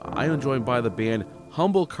I am joined by the band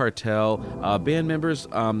Humble Cartel, band members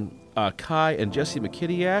Kai and Jesse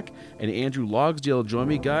McKittiak and Andrew Logsdale join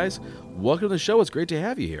me. Guys, welcome to the show. It's great to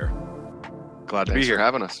have you here. Glad to be here. Thanks for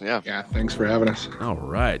having us. Yeah, thanks for having us. All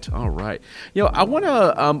right. I want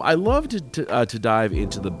to. I love to dive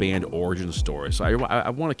into the band origin story. So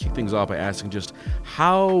I want to kick things off by asking just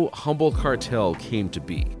how Humble Cartel came to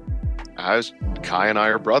be. Kai and I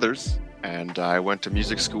are brothers, and I went to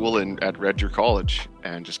music school at Red Deer College,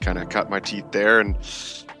 and just kind of cut my teeth there. And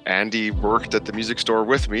Andy worked at the music store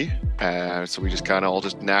with me, so we just kind of all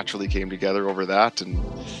just naturally came together over that, and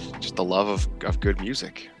just the love of good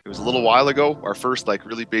music. It was a little while ago. Our first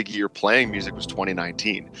really big year playing music was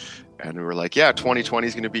 2019, and we were like, yeah, 2020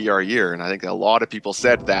 is going to be our year. And I think a lot of people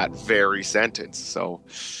said that very sentence. So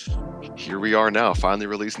here we are now, finally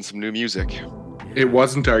releasing some new music. It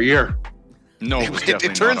wasn't our year. No,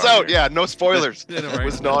 it turns out, no spoilers. It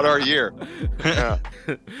was not our year. Yeah.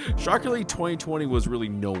 Shockingly, 2020 was really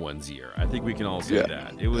no one's year. I think we can all say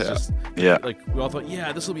that. It was just like we all thought,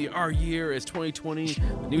 this will be our year. It's 2020,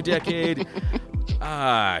 the new decade.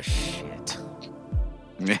 Shit.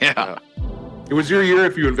 Yeah. It was your year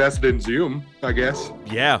if you invested in Zoom, I guess.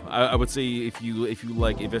 Yeah, I would say if you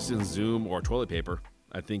invested in Zoom or toilet paper,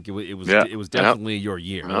 I think it was definitely your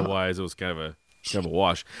year. Otherwise, it was kind of a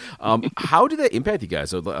wash. How did that impact you guys?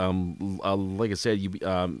 So, like I said,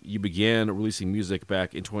 you began releasing music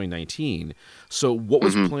back in 2019. So, what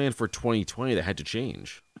was planned for 2020 that had to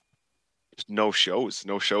change? Just no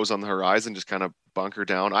shows on the horizon. Just kind of bunker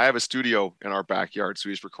down. I have a studio in our backyard, so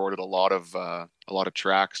we just recorded a lot of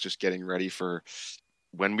tracks, just getting ready for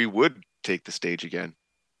when we would take the stage again.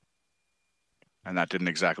 And that didn't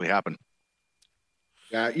exactly happen.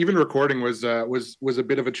 Yeah, even recording was a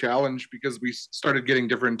bit of a challenge because we started getting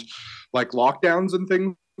different lockdowns and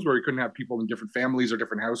things where we couldn't have people in different families or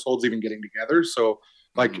different households even getting together. So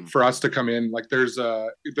for us to come in, there's a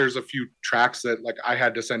few tracks that I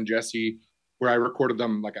had to send Jesse where I recorded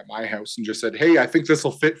them at my house and just said, hey, I think this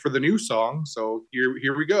will fit for the new song. So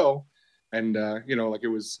here we go. And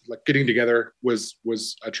it was getting together was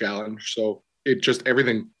a challenge. So it just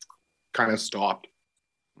everything kind of stopped.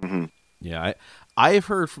 Mm-hmm. Yeah, I have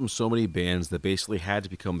heard from so many bands that basically had to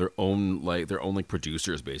become their own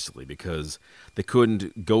producers, basically, because they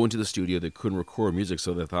couldn't go into the studio, they couldn't record music,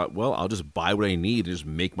 so they thought, well, I'll just buy what I need and just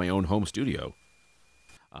make my own home studio.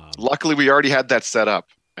 Luckily, we already had that set up,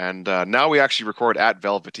 and now we actually record at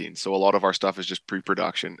Velveteen, so a lot of our stuff is just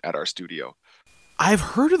pre-production at our studio. I've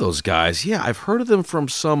heard of those guys. Yeah, I've heard of them from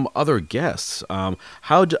some other guests.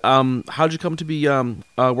 How'd you come to be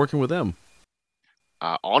working with them?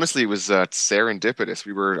 Honestly, it was serendipitous.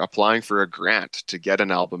 We were applying for a grant to get an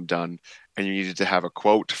album done, and you needed to have a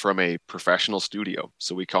quote from a professional studio.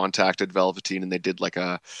 So we contacted Velveteen, and they did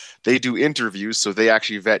they do interviews, so they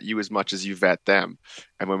actually vet you as much as you vet them.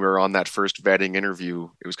 And when we were on that first vetting interview,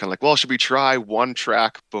 it was kind of well, should we try one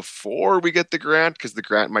track before we get the grant? Because the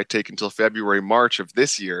grant might take until February, March of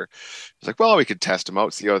this year. It's well, we could test them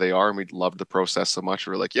out, see how they are, and we loved the process so much. We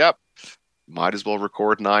were like, yep, might as well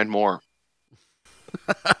record 9 more.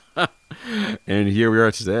 And here we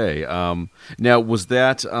are today. Now, was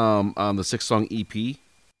that the 6-song EP?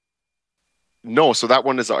 No, so that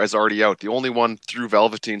one is already out. The only one through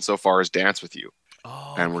Velveteen so far is Dance With You.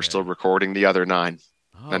 Oh, and we're still recording the other 9.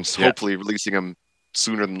 And hopefully releasing them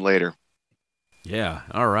sooner than later. Yeah,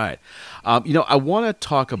 all right. I want to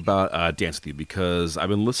talk about Dance With You because I've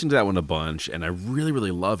been listening to that one a bunch, and I really,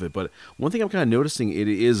 really love it. But one thing I'm kind of noticing, it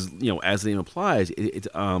is, as the name implies,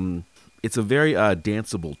 it's a very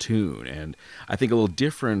danceable tune, and I think a little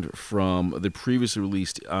different from the previously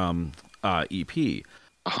released EP. 100%,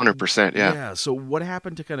 yeah. Yeah. So what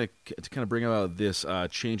happened to kind of bring about this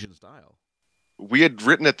change in style? We had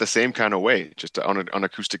written it the same kind of way, just on an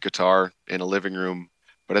acoustic guitar in a living room,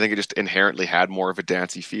 but I think it just inherently had more of a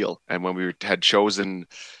dancey feel. And when we had chosen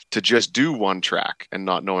to just do one track and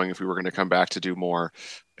not knowing if we were going to come back to do more,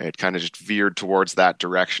 it kind of just veered towards that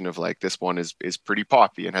direction of this one is pretty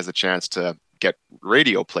poppy and has a chance to get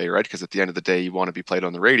radio play, right? Because at the end of the day, you want to be played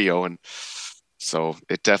on the radio. And so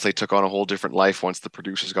it definitely took on a whole different life once the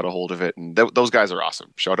producers got a hold of it. And those guys are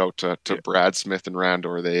awesome. Shout out to Brad Smith and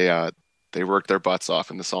Randor. They worked their butts off,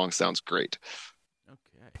 and the song sounds great.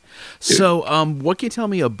 Okay. So what can you tell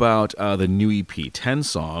me about the new EP, 10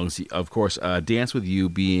 songs, of course, Dance With You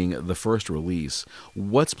being the first release.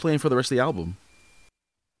 What's planned for the rest of the album?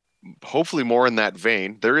 Hopefully more in that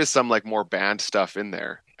vein. There is some more band stuff in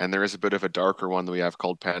there, and there is a bit of a darker one that we have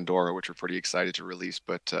called Pandora, which we're pretty excited to release.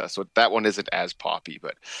 But so that one isn't as poppy,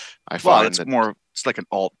 but I find it's like an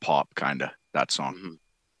alt pop kind of, that song. Mm-hmm.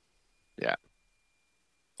 Yeah.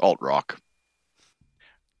 Alt rock.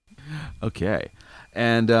 Okay.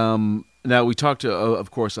 And now we talked,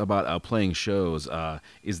 of course, about playing shows.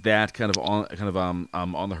 Is that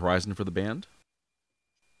on the horizon for the band?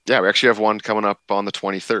 Yeah, we actually have one coming up on the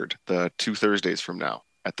 23rd, the 2 Thursdays from now,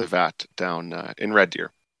 at the VAT down in Red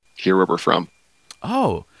Deer, here where we're from.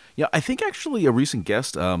 Oh, yeah. I think actually a recent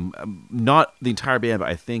guest, not the entire band, but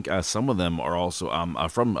I think some of them are also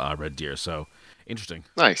from Red Deer. So interesting.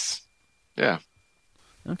 Nice. Yeah.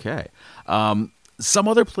 Okay. Some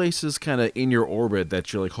other places kind of in your orbit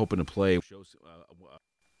that you're like hoping to play shows.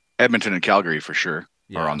 Edmonton and Calgary for sure are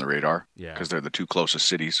Yeah. on the radar Yeah. because they're the two closest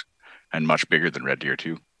cities and much bigger than Red Deer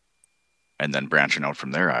too. And then branching out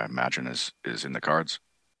from there, I imagine is in the cards.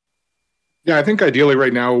 Yeah, I think ideally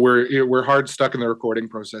right now we're hard stuck in the recording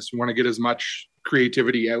process. We want to get as much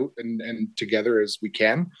creativity out and together as we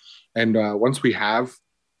can, and once we have,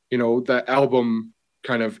 the album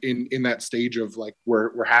kind of in that stage of like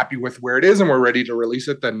we're happy with where it is and we're ready to release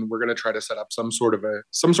it, then we're going to try to set up some sort of a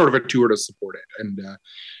tour to support it,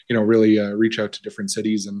 and really reach out to different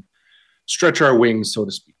cities and stretch our wings, so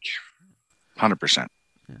to speak. 100%.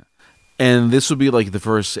 And this would be like the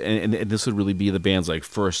first, and this would really be the band's like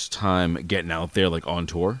first time getting out there, like on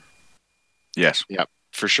tour. Yes. Yep,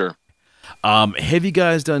 for sure. Have you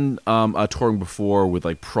guys done touring before with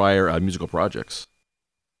like prior musical projects?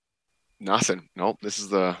 Nothing. Nope. This is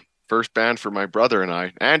the first band for my brother and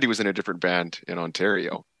I. Andy was in a different band in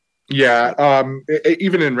Ontario. Yeah,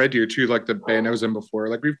 even in Red Deer too, like the band I was in before,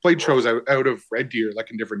 like we've played shows out of Red Deer,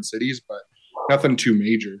 like in different cities, but nothing too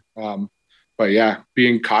major. But yeah,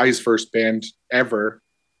 being Kai's first band ever,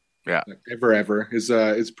 Yeah. like ever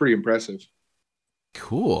is pretty impressive.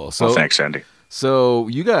 Cool. Well, thanks, Andy. So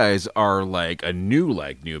you guys are like a new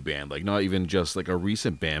band, like not even just like a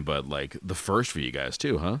recent band, but like the first for you guys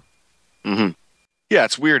too, huh? Mm-hmm. Yeah,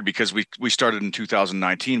 it's weird because we started in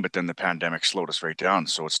 2019, but then the pandemic slowed us right down.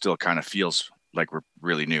 So it still kind of feels like we're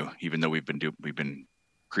really new, even though we've been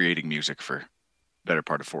creating music for better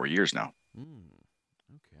part of 4 years now.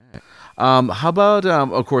 Okay. How about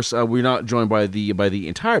of course we're not joined by the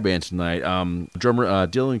entire band tonight. Drummer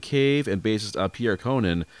Dylan Cave and bassist Pierre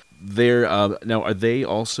Conan. They're now are they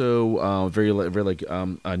also very like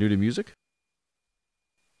new to music?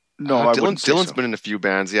 No, I wouldn't say Dylan's so. been in a few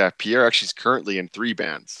bands. Yeah, Pierre actually is currently in 3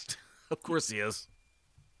 bands. Of course he is.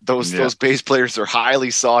 Those bass players are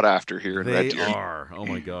highly sought after here in Red They Deer. are. Oh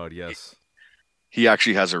my god, yes. He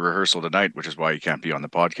actually has a rehearsal tonight, which is why he can't be on the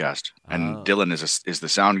podcast. And Oh. Dylan is the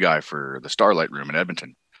sound guy for the Starlight Room in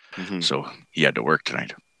Edmonton, Mhm. so he had to work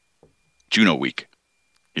tonight. Juno Week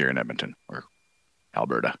here in Edmonton or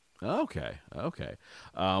Alberta. Okay.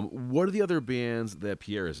 What are the other bands that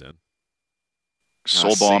Pierre is in?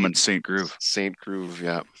 Soul Bomb and St. Groove. St. Groove,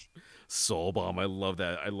 yeah. Soul Bomb. I love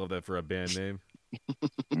that. I love that for a band name.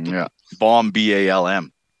 Yeah, Bomb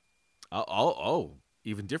BALM. Oh,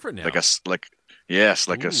 even different now. Like a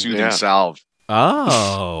Ooh, soothing yeah. salve.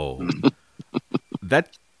 Oh,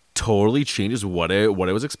 that totally changes what I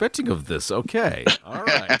was expecting of this. Okay, all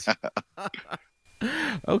right.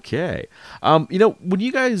 Okay. When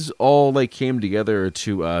you guys all like came together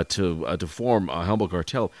to form Humble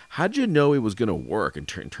Cartel, how did you know it was going to work in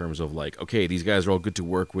terms of like, okay, these guys are all good to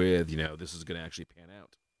work with. This is going to actually pan out.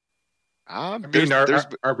 I mean,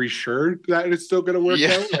 are we sure that it's still going to work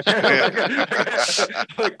Yeah.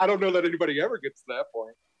 out? Like, I don't know that anybody ever gets to that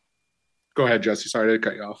point. Go ahead, Jesse. Sorry to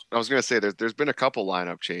cut you off. I was gonna say there's been a couple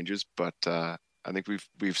lineup changes, but I think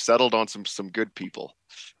we've settled on some good people.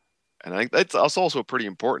 And I think that's also pretty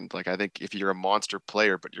important. Like I think if you're a monster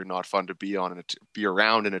player but you're not fun to be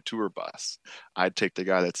around in a tour bus, I'd take the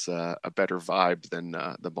guy that's a better vibe than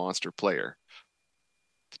the monster player.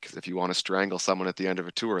 Because if you want to strangle someone at the end of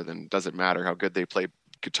a tour, then it doesn't matter how good they play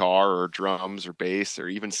guitar or drums or bass or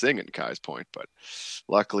even sing at Kai's point. But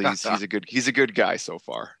luckily he's a good guy so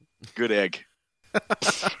far. Good egg.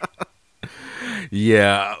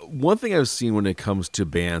 Yeah, one thing I've seen when it comes to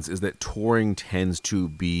bands is that touring tends to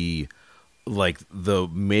be like the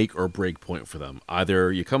make or break point for them.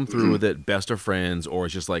 Either you come through with it, best of friends, or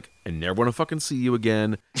it's just like, I never want to fucking see you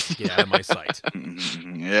again. Get out of my sight.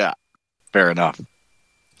 Yeah, fair enough.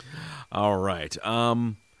 All right.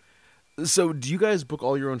 So do you guys book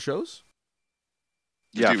all your own shows?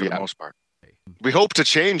 Yeah, do, for yeah. the most part. We hope to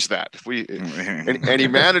change that. If we any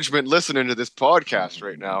management listening to this podcast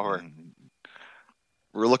right now,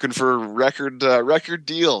 we're looking for record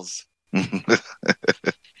deals.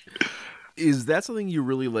 Is that something you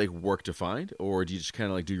really like work to find, or do you just kind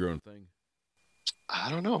of like do your own thing? I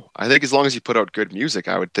don't know. I think as long as you put out good music,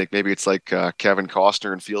 I would think maybe it's like Kevin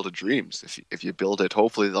Costner and Field of Dreams. If you build it,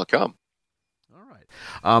 hopefully they'll come. All right.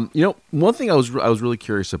 One thing I was really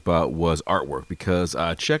curious about was artwork because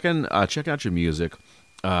checking out your music,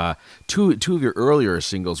 two of your earlier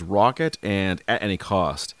singles, "Rocket" and "At Any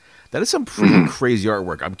Cost," that is some pretty crazy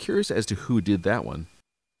artwork. I'm curious as to who did that one.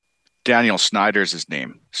 Daniel Snyder's his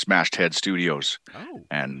name, Smashed Head Studios, Oh,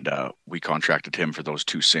 and we contracted him for those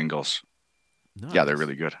two singles. Yeah, they're nice.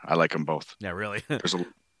 really good. I like them both. Yeah, really. There's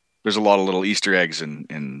a lot of little Easter eggs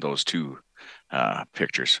in those two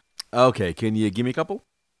pictures. Okay, can you give me a couple?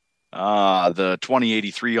 The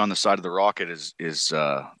 2083 on the side of the rocket is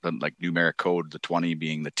the like numeric code, the 20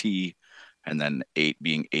 being the T, and then 8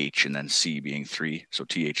 being H, and then C being 3. So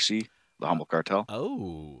THC, the Humble Cartel,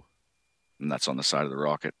 Oh, and that's on the side of the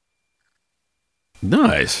rocket.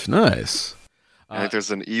 nice, nice. I think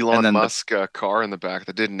there's an and Elon then Musk car in the back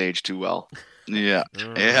that didn't age too well. yeah,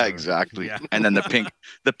 yeah, exactly. Yeah. And then the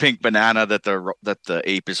pink banana that the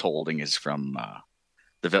ape is holding is from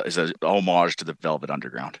is a homage to the Velvet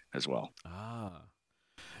Underground as well. Ah.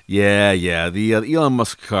 Yeah, yeah. The Elon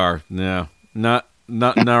Musk car. No, not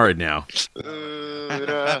right now.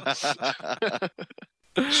 Yeah.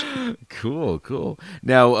 Cool, cool.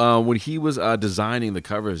 Now, when he was designing the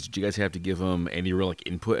covers, did you guys have to give him any real like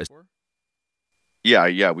input?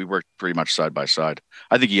 Yeah, we worked pretty much side by side.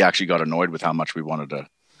 I think he actually got annoyed with how much we wanted to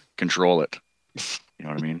control it. You know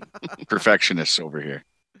what I mean? Perfectionists over here.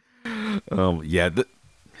 Yeah.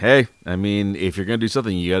 Hey, I mean, if you're gonna do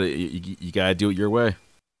something, you gotta do it your way.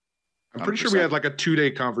 I'm pretty sure we had like a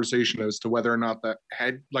 2-day conversation as to whether or not the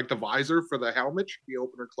head, like the visor for the helmet, should be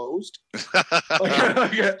open or closed.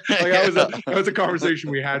 That was a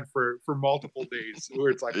conversation we had for multiple days,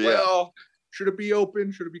 where it's like, well, should it be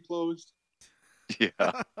open? Should it be closed?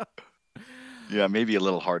 Yeah. Yeah, maybe a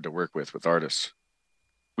little hard to work with artists.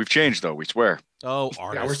 We've changed though, we swear. Oh, Yeah,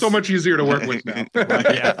 artists. we're so much easier to work with now.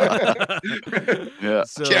 Yeah. Yeah.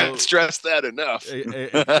 So, Can't stress that enough.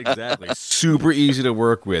 exactly. Super easy to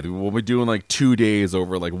work with. We'll be doing like 2 days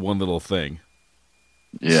over like one little thing.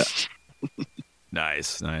 Yeah.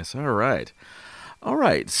 Nice, nice. All right. All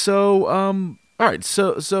right. So, all right.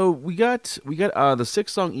 So we got the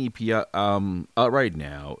 6-song EP out right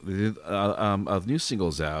now. The new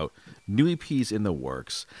singles out, new EPs in the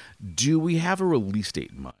works. Do we have a release date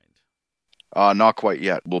in mind? Not quite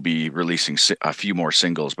yet. We'll be releasing a few more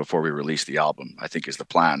singles before we release the album, I think is the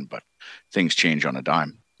plan, but things change on a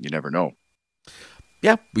dime. You never know.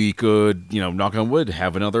 Yeah, we could, knock on wood,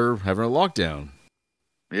 have another lockdown.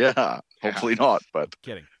 Yeah, hopefully not, but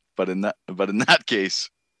Kidding. in that case,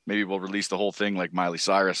 maybe we'll release the whole thing like Miley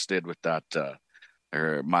Cyrus did with that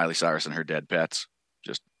or Miley Cyrus and her dead pets,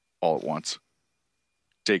 just all at once.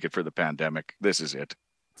 Take it for the pandemic. This is it.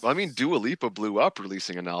 Well, I mean, Dua Lipa blew up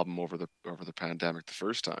releasing an album over the pandemic the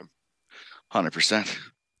first time. 100%.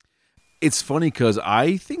 It's funny because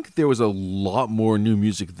I think there was a lot more new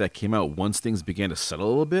music that came out once things began to settle a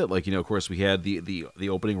little bit. Like, of course, we had the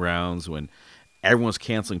opening rounds when everyone was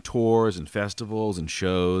canceling tours and festivals and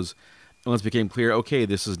shows. And once it became clear, okay,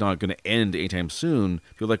 this is not going to end anytime soon,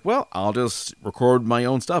 people were like, well, I'll just record my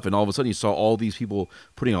own stuff. And all of a sudden, you saw all these people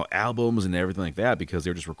putting out albums and everything like that because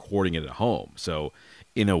they were just recording it at home. So,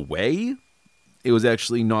 in a way, it was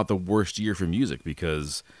actually not the worst year for music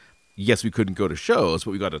because, yes, we couldn't go to shows,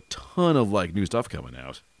 but we got a ton of like new stuff coming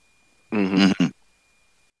out. Mm-hmm.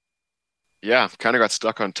 Yeah, kind of got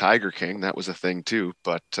stuck on Tiger King. That was a thing too.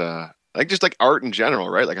 But like just like art in general,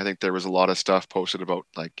 right? Like I think there was a lot of stuff posted about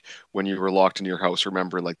like when you were locked in your house.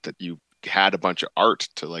 Remember, like that you had a bunch of art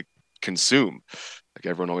to like consume. Like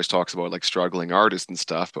everyone always talks about like struggling artists and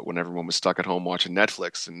stuff, but when everyone was stuck at home watching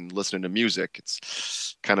Netflix and listening to music,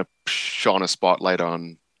 it's kind of shone a spotlight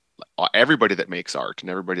on everybody that makes art and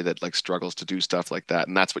everybody that like struggles to do stuff like that.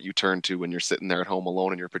 And that's what you turn to when you're sitting there at home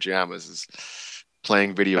alone in your pajamas, is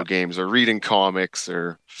playing video games or reading comics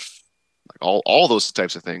or like all those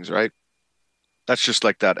types of things, right? That's just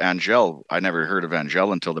like that Angel. I never heard of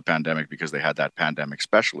Angel until the pandemic because they had that pandemic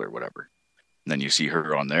special or whatever. And then you see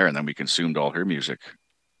her on there, and then we consumed all her music,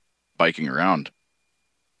 biking around,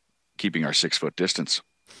 keeping our 6-foot distance.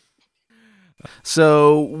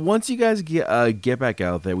 So once you guys get back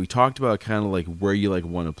out there, we talked about kind of like where you like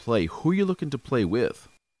want to play. Who are you looking to play with?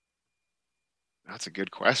 That's a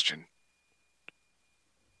good question.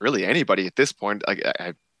 Really, anybody at this point.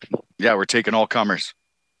 Yeah, we're taking all comers.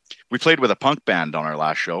 We played with a punk band on our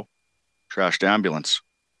last show, Trashed Ambulance.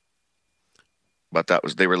 But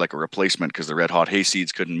they were like a replacement because the Red Hot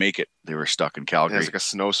Hayseeds couldn't make it. They were stuck in Calgary. It was like a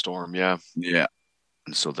snowstorm, yeah. Yeah.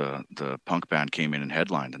 And so the punk band came in and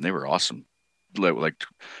headlined, and they were awesome. Like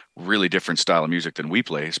really different style of music than we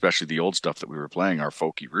play, especially the old stuff that we were playing, our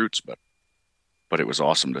folky roots. But it was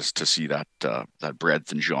awesome to see that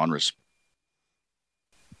breadth and genres.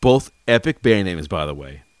 Both epic band names, by the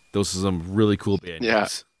way. Those are some really cool band Yeah.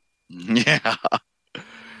 names. Yeah.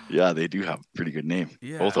 Yeah, they do have a pretty good name.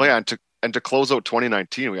 Yeah. Both. Oh yeah, and to close out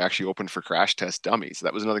 2019, we actually opened for Crash Test Dummies.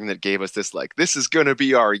 That was another thing that gave us this like this is gonna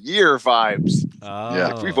be our year vibes. Oh.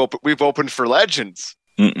 Like we've opened for legends.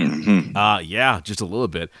 Yeah, just a little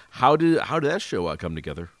bit. How did that show come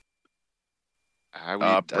together?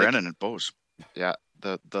 Brennan and Bose. Yeah,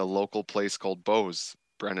 the local place called Bose.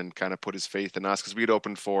 Brennan kind of put his faith in us because we'd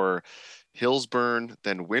opened for Hillsburn,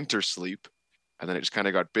 then Winter Sleep, and then it just kind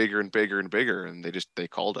of got bigger and bigger and bigger. And they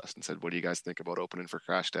called us and said, "What do you guys think about opening for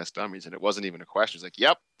Crash Test Dummies?" And it wasn't even a question. It's like,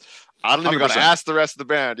 "Yep, I don't even got to 100%. ask the rest of the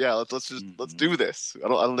band. Yeah, let's do this." I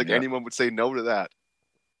don't think anyone would say no to that.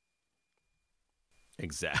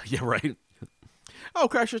 Exactly. Yeah, right. Oh,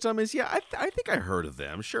 Crash Test Dummies. Yeah, I think I heard of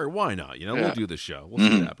them. Sure, why not? We'll do the show. We'll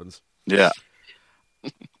see what happens. Yeah.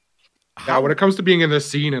 Yeah, when it comes to being in the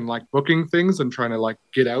scene and like booking things and trying to like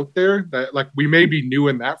get out there, that like we may be new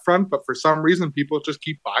in that front, but for some reason people just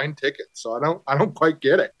keep buying tickets. So I don't quite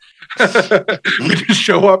get it. We just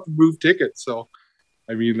show up and move tickets. So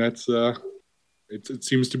I mean that's it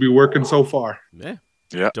seems to be working so far. Yeah.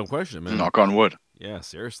 Don't question it, man. Knock on wood. Yeah,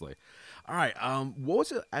 seriously. All right. What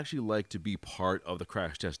was it actually like to be part of the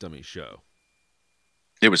Crash Test Dummies show?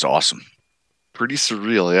 It was awesome. Pretty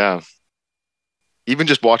surreal, yeah. Even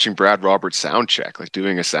just watching Brad Roberts sound check, like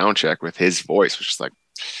doing a sound check with his voice, was just like,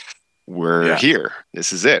 we're here.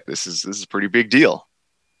 This is it. This is a pretty big deal.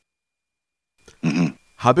 Mm-hmm.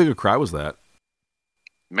 How big a crowd was that?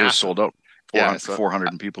 It was sold out. 400, so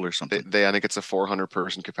 400 people or something. I think it's a 400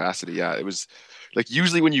 person capacity. Yeah, it was like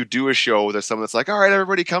usually when you do a show, there's someone that's like, all right,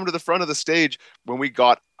 everybody come to the front of the stage. When we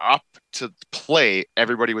got up to play,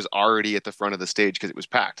 everybody was already at the front of the stage because it was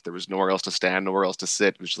packed. There was nowhere else to stand, nowhere else to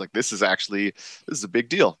sit. It was just like, this is a big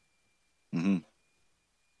deal. Mm-hmm.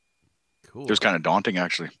 Cool. It was kind of daunting,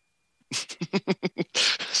 actually.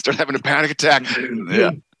 Start having a panic attack.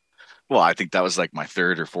 Yeah. Well, I think that was like my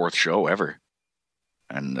third or fourth show ever.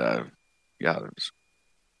 And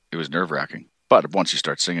it was nerve-wracking. But once you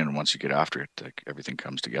start singing and once you get after it, like everything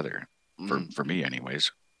comes together. For me,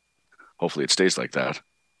 anyways. Hopefully, it stays like that.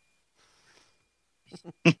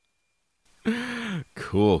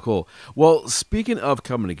 Cool. Well, speaking of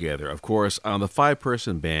coming together, of course, on the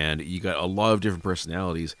 5-person band, you got a lot of different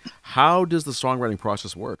personalities. How does the songwriting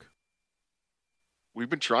process work? We've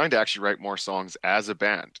been trying to actually write more songs as a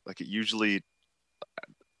band. Like it usually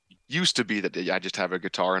used to be that I just have a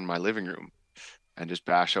guitar in my living room and just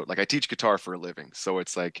bash out. Like I teach guitar for a living. So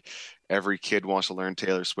it's like every kid wants to learn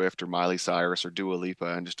Taylor Swift or Miley Cyrus or Dua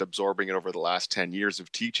Lipa, and just absorbing it over the last 10 years of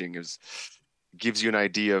teaching gives you an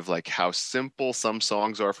idea of like how simple some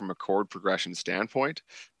songs are from a chord progression standpoint,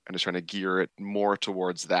 and just trying to gear it more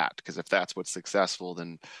towards that. Because if that's what's successful,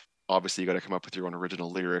 then obviously you got to come up with your own original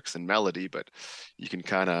lyrics and melody, but you can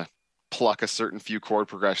kind of pluck a certain few chord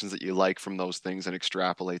progressions that you like from those things and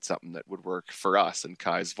extrapolate something that would work for us and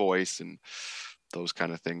Kai's voice and those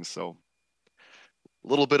kind of things. So a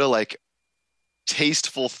little bit of like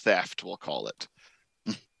tasteful theft, we'll call it.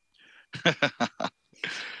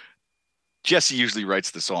 Jesse usually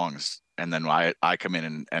writes the songs, and then I come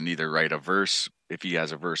in and either write a verse if he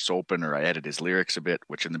has a verse open, or I edit his lyrics a bit,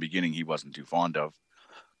 which in the beginning he wasn't too fond of.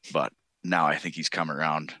 But now I think he's come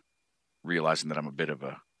around, realizing that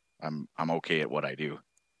I'm okay at what I do.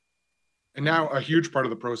 And now a huge part of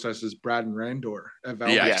the process is Brad and Randor.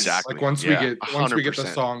 Yeah, exactly. Like once we get the 100%.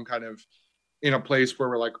 song kind of in a place where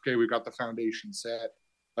we're like, okay, we've got the foundation set.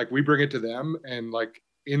 Like we bring it to them, and like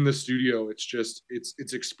in the studio,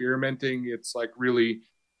 it's experimenting. It's like really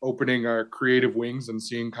opening our creative wings and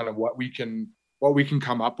seeing kind of what we can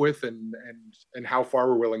come up with and how far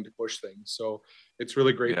we're willing to push things. So it's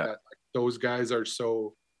really great that like, those guys are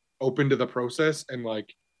so open to the process, and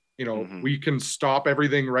like, you know, we can stop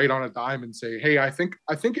everything right on a dime and say, hey, I think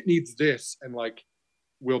it needs this, and like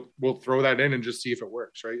we'll throw that in and just see if it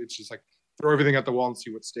works, right? It's just like throw everything at the wall and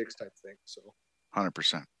see what sticks type thing. So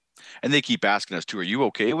 100%. And they keep asking us too, are you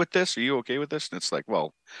okay with this? Are you okay with this? And it's like,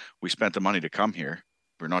 well, we spent the money to come here.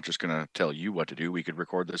 We're not just going to tell you what to do. We could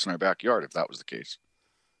record this in our backyard if that was the case.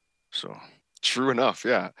 So true enough.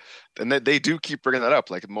 Yeah. And they do keep bringing that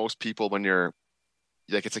up. Like most people, when you're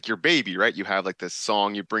like, it's like your baby, right? You have like this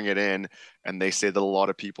song, you bring it in, and they say that a lot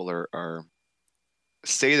of people are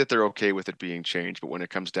say that they're okay with it being changed, but when it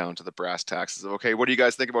comes down to the brass tacks, okay, what do you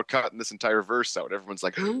guys think about cutting this entire verse out? Everyone's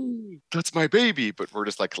like, oh, that's my baby. But we're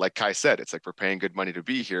just like Kai said, it's like we're paying good money to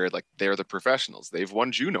be here. Like they're the professionals. They've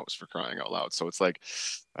won Junos, for crying out loud. So it's like,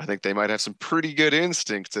 I think they might have some pretty good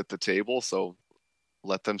instincts at the table. So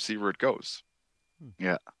let them see where it goes.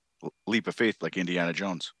 Yeah. Leap of faith, like Indiana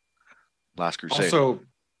Jones. Last Crusade. Also,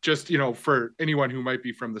 just, you know, for anyone who might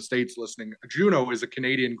be from the States listening, a Juno is a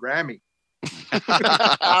Canadian Grammy.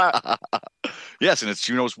 Yes, and it's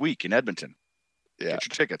Juno's week in Edmonton. Yeah. Get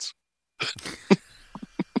your tickets.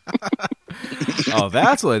 Oh,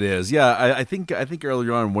 that's what it is. Yeah, I think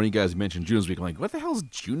earlier on when you guys mentioned Juno's week, I'm like, what the hell's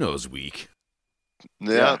Juno's week?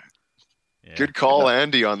 Yeah. Yeah. Good call,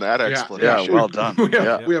 Andy, on that explanation. Yeah, well done.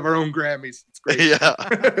 We have our own Grammys. It's great. Yeah.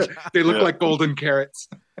 They look like golden carrots.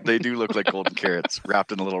 They do look like golden carrots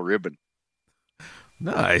wrapped in a little ribbon.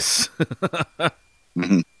 Nice.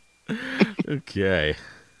 Mhm. Okay.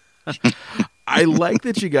 I like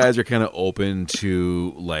that you guys are kind of open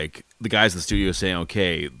to, like, the guys in the studio saying,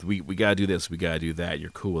 okay, we got to do this, we got to do that. You're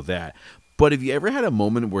cool with that. But have you ever had a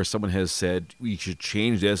moment where someone has said, we should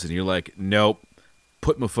change this, and you're like, nope,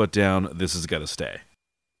 put my foot down, this has got to stay?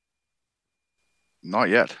 Not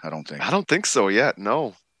yet, I don't think. I don't think so yet.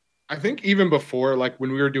 No. I think even before, like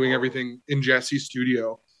when we were doing everything in Jesse's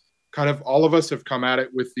studio, kind of all of us have come at it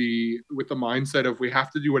with the mindset of we have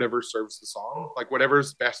to do whatever serves the song, like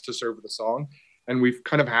whatever's best to serve the song. And we've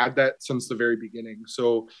kind of had that since the very beginning.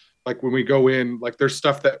 So like when we go in, like there's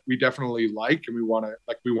stuff that we definitely like and we want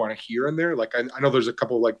to hear in there. Like I know there's a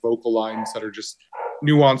couple of like vocal lines that are just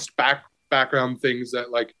nuanced background things that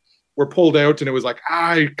like were pulled out and it was like,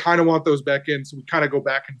 I kind of want those back in. So we kind of go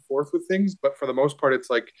back and forth with things. But for the most part, it's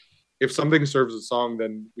like if something serves a song,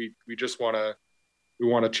 then we just want to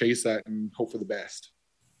chase that and hope for the best.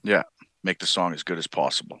 Yeah, make the song as good as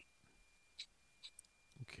possible.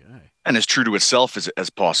 Okay. And as true to itself as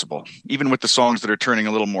possible. Even with the songs that are turning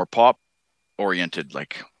a little more pop oriented,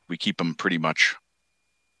 like we keep them pretty much,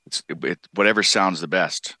 whatever sounds the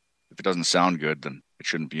best. If it doesn't sound good, then it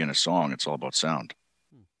shouldn't be in a song. It's all about sound.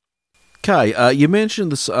 Kai, you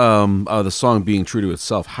mentioned this the song being true to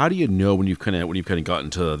itself. How do you know when you've kind of gotten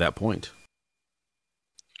to that point?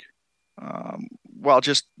 Well,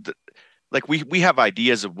 just like we have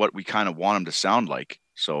ideas of what we kind of want them to sound like.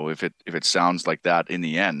 So if it sounds like that in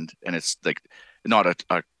the end, and it's like not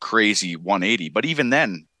a crazy 180, but even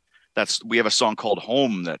then, we have a song called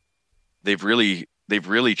Home that they've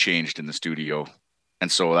really changed in the studio,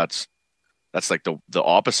 and so that's like the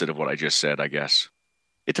opposite of what I just said, I guess.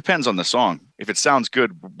 It depends on the song. If it sounds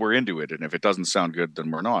good, we're into it, and if it doesn't sound good,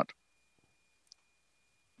 then we're not.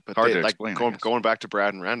 But Hard they, to like explain, going back to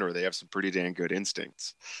Brad and Randor, they have some pretty dang good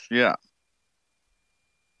instincts. Yeah.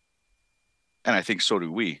 And I think so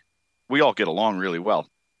do we. We all get along really well.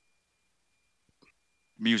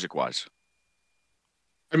 Music wise.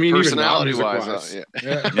 I mean, personality even wise.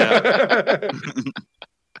 Yeah.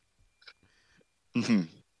 Mhm.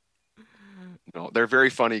 No, they're very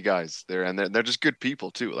funny guys. They're just good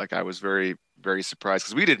people too. Like I was very, very surprised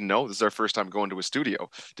because we didn't know. This is our first time going to a studio.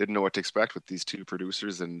 Didn't know what to expect with these two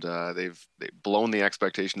producers, and they've blown the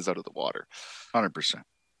expectations out of the water. 100%.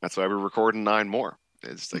 That's why we're recording 9 more.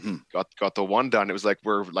 It's like got the one done. It was like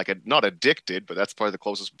we're like not addicted, but that's probably the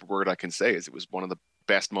closest word I can say. Is it was one of the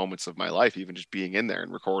best moments of my life, even just being in there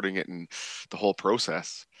and recording it, and the whole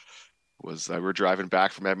process was. We were driving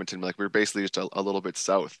back from Edmonton. Like we were basically just a little bit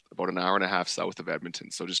south, about an hour and a half south of Edmonton.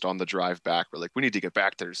 So just on the drive back, we're like, we need to get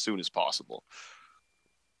back there as soon as possible.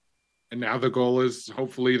 And now the goal is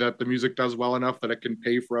hopefully that the music does well enough that it can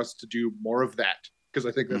pay for us to do more of that. Because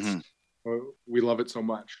I think that's we love it so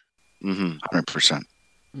much. 100%.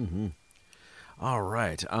 Mm-hmm. All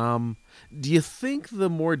right. Do you think the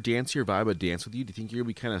more dancier vibe of Dance With You, do you think you're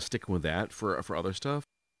going to be kind of sticking with that for other stuff?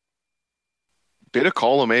 Bit of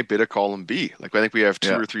column A, bit of column B. Like I think we have 2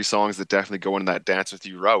 Yeah. or 3 songs that definitely go in that Dance With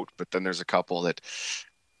You route, but then there's a couple that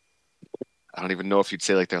I don't even know if you'd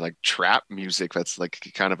say like they're like trap music. That's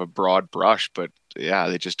like kind of a broad brush, but yeah,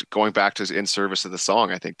 they just going back to in service of the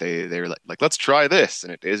song. I think they're like let's try this,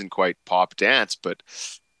 and it isn't quite pop dance, but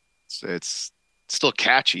it's still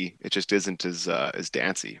catchy. It just isn't as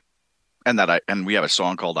dancey. And we have a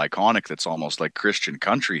song called Iconic that's almost like Christian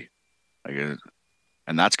country. Like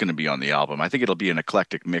and that's going to be on the album. I think it'll be an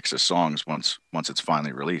eclectic mix of songs once it's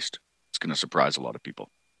finally released. It's going to surprise a lot of people.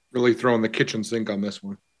 Really throwing the kitchen sink on this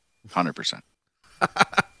one. 100%.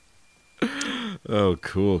 Oh,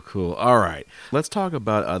 cool. All right. Let's talk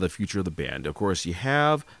about the future of the band. Of course, you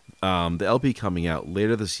have the LP coming out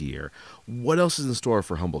later this year. What else is in store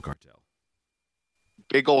for Humble Cartel?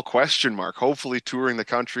 Big old question mark. Hopefully touring the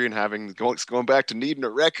country and going back to needing a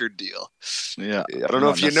record deal. Yeah. I don't know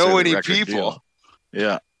if you know any people. Deal.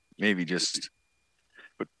 Yeah. Maybe just.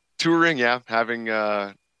 But touring, yeah. Having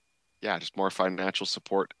just more financial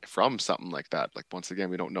support from something like that. Like once again,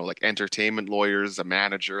 we don't know, like entertainment lawyers, a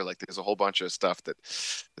manager, like there's a whole bunch of stuff that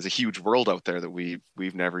there's a huge world out there that we've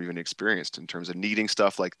never even experienced in terms of needing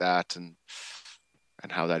stuff like that and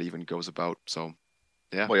how that even goes about. So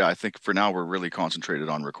Yeah. Well, yeah, I think for now we're really concentrated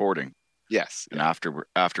on recording. Yes. And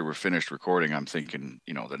after we're finished recording, I'm thinking,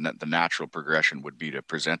 the natural progression would be to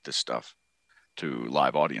present this stuff to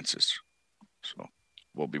live audiences. So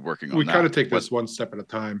we'll be working We on kind of that. take But this one step at a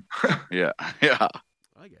time. yeah, yeah.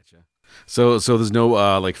 I get you. So there's no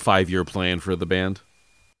like 5-year plan for the band.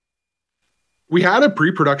 We had a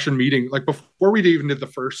pre-production meeting like before we even did the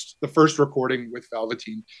first recording with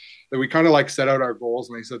Velveteen, that we kind of like set out our goals,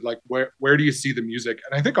 and they said like where do you see the music?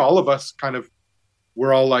 And I think all of us kind of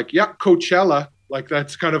we're all like, yeah, Coachella, like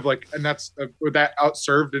that's kind of like, and that's that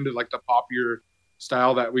outserved into like the popular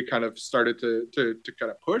style that we kind of started to kind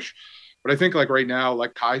of push. But I think like right now,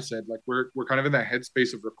 like Kai said, like we're kind of in that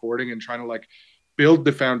headspace of recording and trying to like build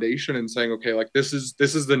the foundation and saying, okay, like this is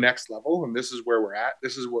the next level, and this is where we're at.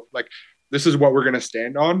 This is what we're going to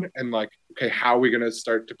stand on, and like, okay, how are we going to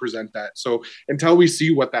start to present that? So until we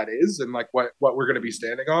see what that is and like what we're going to be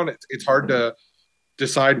standing on, it's hard to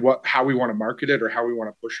decide how we want to market it or how we want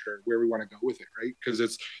to push it or where we want to go with it, right? Because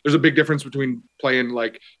there's a big difference between playing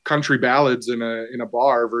like country ballads in a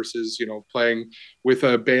bar versus playing with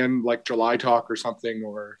a band like July Talk or something,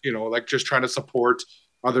 or like just trying to support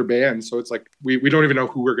other bands. So it's like we don't even know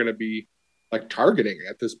who we're going to be like targeting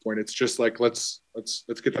at this point. It's just like let's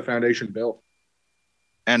get the foundation built.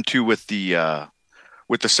 And two, with the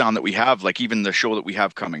sound that we have, like even the show that we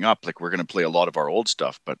have coming up, like we're going to play a lot of our old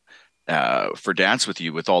stuff, but for Dance With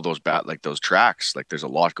You, with all those those tracks, like there's a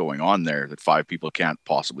lot going on there that 5 people can't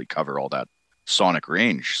possibly cover all that sonic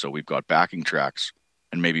range. So we've got backing tracks,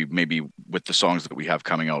 and maybe with the songs that we have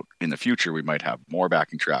coming out in the future, we might have more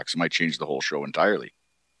backing tracks. It might change the whole show entirely.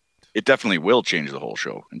 It definitely will change the whole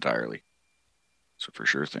show entirely. So for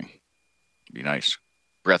sure thing. Be nice.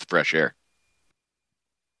 Breath of fresh air.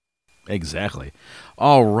 Exactly.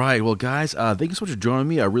 All right. Well, guys, thank you so much for joining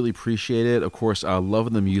me. I really appreciate it. Of course,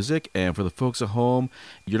 loving the music. And for the folks at home,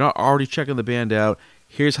 you're not already checking the band out.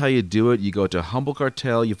 Here's how you do it. You go to Humble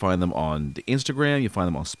Cartel. You find them on the Instagram. You find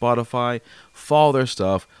them on Spotify. Follow their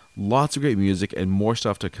stuff. Lots of great music and more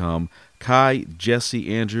stuff to come. Kai,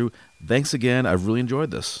 Jesse, Andrew, thanks again. I've really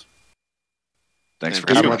enjoyed this. Thanks for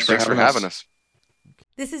Thank you having so us. much Thanks for having us.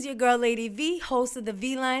 This is your girl, Lady V, host of the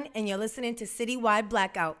V Line, and you're listening to Citywide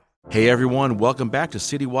Blackout. Hey everyone, welcome back to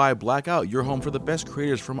Citywide Blackout, your home for the best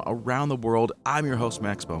creators from around the world. I'm your host,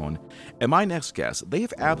 Max Bone, and my next guest, they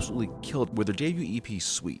have absolutely killed with their debut EP,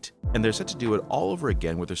 Sweet, and they're set to do it all over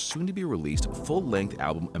again with their soon-to-be-released full-length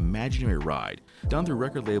album, Imaginary Ride, done through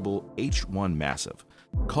record label H1 Massive.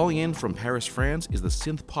 Calling in from Paris, France, is the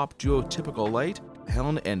synth-pop duo Typical Light.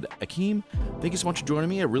 Helen and Akeem, thank you so much for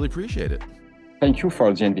joining me. I really appreciate it. Thank you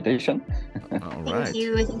for the invitation. All right. Thank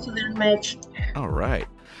you very much. All right.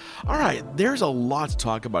 There's a lot to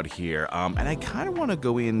talk about here, and I kind of want to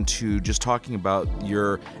go into just talking about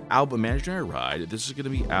your album Imaginary Ride. This is going to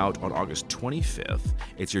be out on August 25th.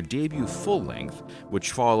 It's your debut full length,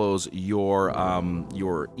 which follows your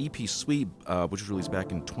EP Sweet, which was released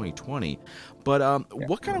back in 2020. But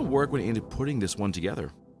what kind of work went into putting this one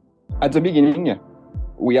together? At the beginning,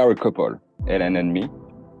 we are a couple, Ellen and me.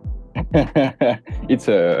 It's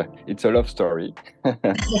a love story.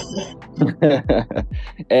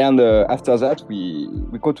 And after that we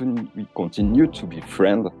continue to be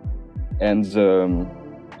friends, and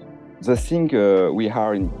the thing we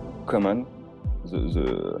are in common,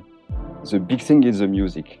 the big thing is the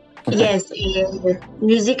music. Yes,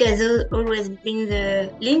 music has always been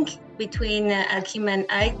the link between Akim and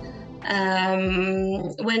I.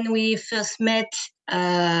 When we first met,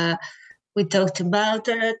 we talked about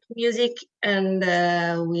music, and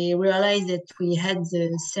we realized that we had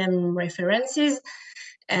the same references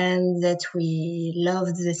and that we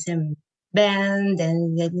loved the same band,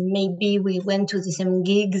 and that maybe we went to the same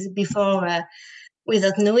gigs before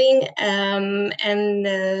without knowing.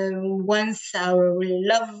 Once our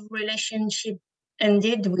love relationship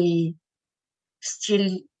ended, we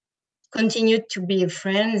still continued to be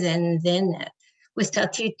friends, and then we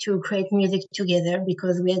started to create music together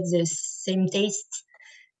because we had the same tastes.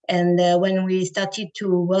 And when we started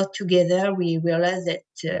to work together, we realized that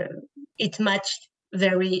it matched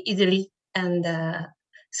very easily, and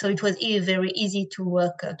so it was very easy to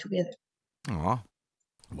work together. Aw.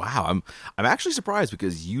 Wow, I'm actually surprised,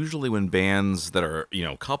 because usually when bands that are,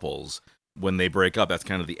 couples, when they break up, that's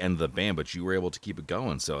kind of the end of the band, but you were able to keep it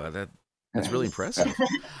going, so that's really impressive.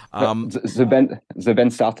 The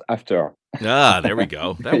band starts after. There we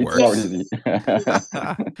go. That It's more works. easy.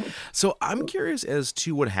 So I'm curious as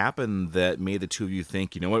to what happened that made the two of you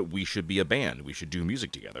think, you know what, we should be a band. We should do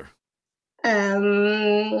music together. To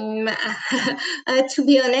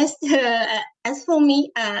be honest, as for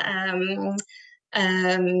me,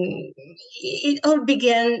 it all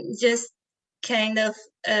began just kind of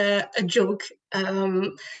a joke.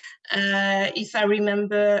 If I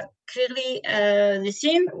remember clearly the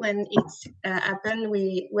scene when it happened,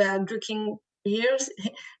 we were drinking beers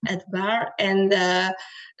at bar, and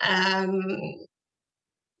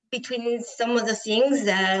between some of the things,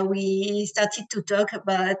 we started to talk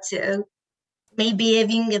about maybe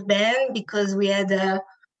having a band because we had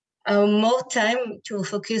more time to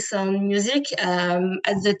focus on music.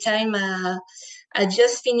 At the time, I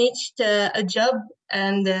just finished a job,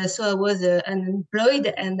 and so I was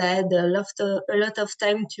unemployed, and I had a lot of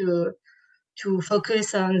time to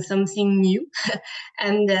focus on something new.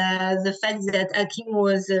 And the fact that Hakim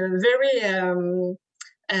was very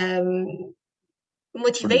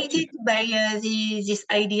motivated by this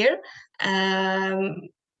idea, I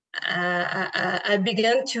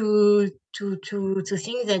began to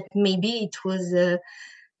think that maybe it was a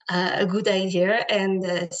good idea,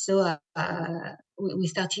 and so we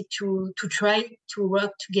started to try to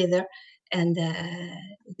work together, and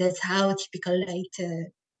that's how Typical Light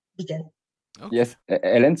began. Okay. Yes,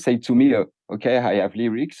 Helen said to me, "Okay, I have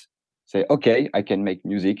lyrics." Say, "Okay, I can make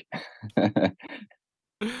music."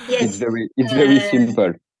 Yes, it's very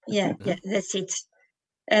simple. Yeah, that's it.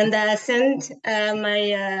 And I sent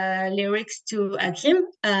my lyrics to Hakim.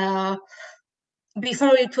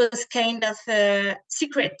 Before it was kind of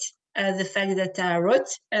secret, the fact that I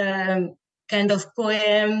wrote kind of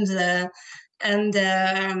poems, and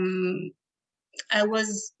I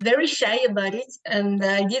was very shy about it, and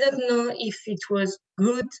I didn't know if it was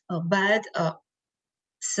good or bad.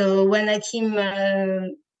 So when Hakim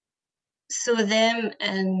saw them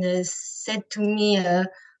and said to me,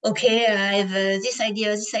 okay, I have this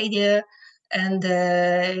idea. And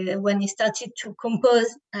when he started to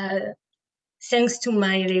compose, thanks to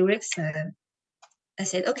my lyrics, I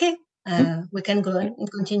said, okay, we can go on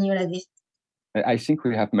and continue like this. I think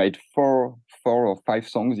we have made four or five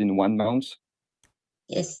songs in 1 month.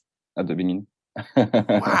 Yes. At the beginning.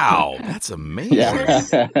 Wow, that's amazing. Yeah.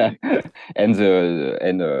 and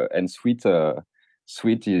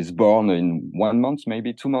Sweet is born in 1 month,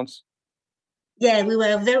 maybe 2 months. Yeah, we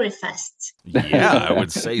were very fast. Yeah, I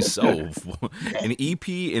would say so. An EP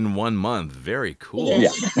in 1 month, very cool.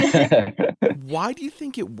 Yes. Yeah. Why do you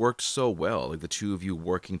think it worked so well, like the two of you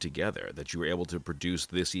working together, that you were able to produce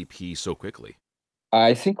this EP so quickly?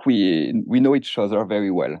 I think we know each other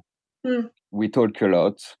very well. We talk a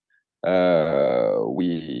lot.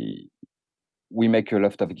 We make a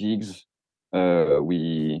lot of gigs.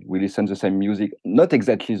 We listen to the same music, not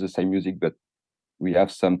exactly the same music, but we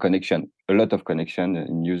have some connection, a lot of connection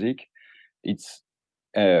in music. It's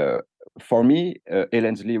for me,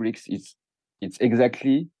 Helen's lyrics. It's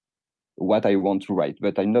exactly what I want to write,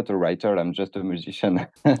 but I'm not a writer. I'm just a musician.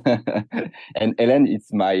 And Helen,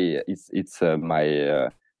 it's my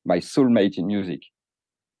soulmate in music.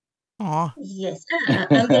 Aw. Yes,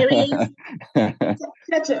 I'm very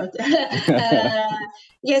flattered.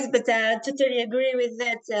 Yes, but I totally agree with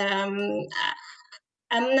that.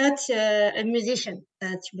 I'm not a musician,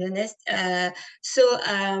 to be honest. So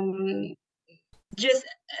just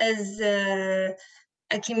as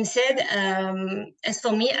Hakim said, as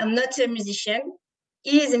for me, I'm not a musician.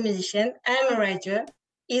 He is a musician. I'm a writer.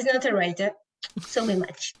 He's not a writer. So we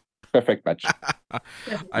match. Perfect match.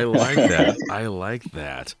 I like that. I like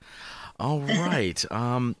that. All right.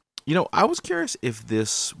 I was curious if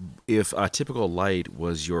Typical Light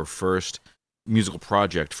was your first musical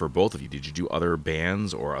project for both of you. Did you do other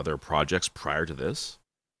bands or other projects prior to this?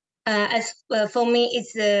 For me,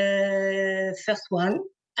 it's the first one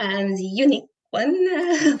and the unique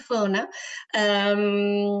one for now.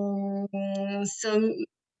 So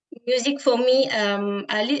music for me,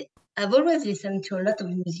 I've always listened to a lot of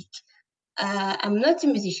music. I'm not a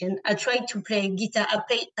musician. I tried to play guitar.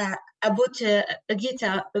 I bought a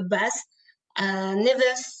guitar, a bass.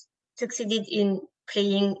 Never succeeded in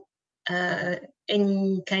playing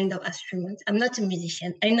any kind of instrument. I'm not a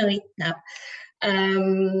musician. I know it now.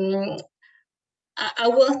 I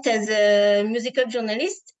worked as a musical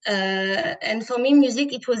journalist, and for me,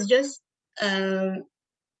 music, it was just kind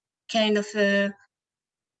of a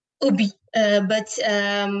hobby, but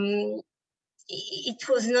it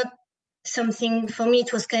was not something, for me,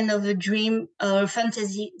 it was kind of a dream or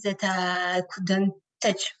fantasy that I couldn't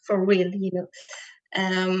touch for real,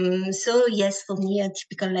 So yes, for me, a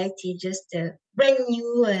Typical Light is just a brand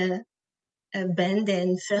new band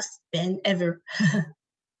and first band ever.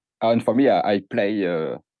 And for me, I play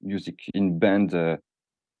music in band.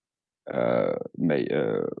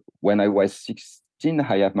 When I was 16,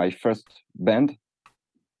 I have my first band,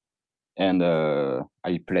 and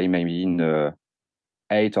I play maybe in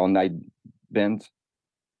 8 or 9 bands,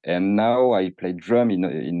 and now I play drum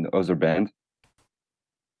in other band.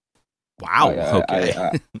 Wow. Okay.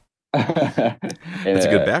 That's a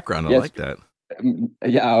good background. I like that.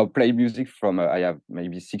 Yeah, I play music from I have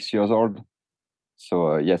maybe 6 years old.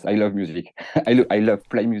 So yes, I love music. I love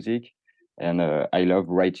play music, and I love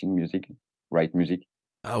write music.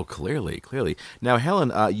 Oh, clearly. Now,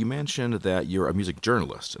 Helen, you mentioned that you're a music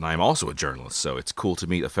journalist, and I'm also a journalist, so it's cool to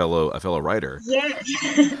meet a fellow writer. Yes.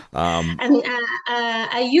 I mean,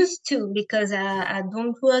 I used to, because I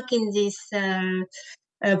don't work in this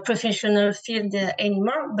professional field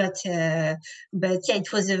anymore. But yeah,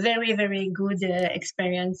 it was a very, very good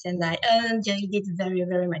experience, and I enjoyed it very,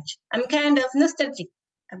 very much. I'm kind of nostalgic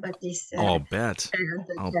about this. I'll bet.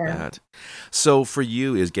 So for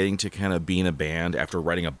you, is getting to kind of be in a band after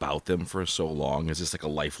writing about them for so long, is this like a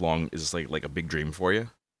lifelong, is this like a big dream for you?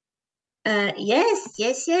 Yes.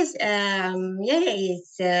 Yeah,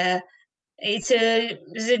 it's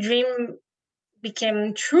the dream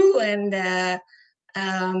became true, and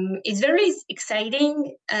it's very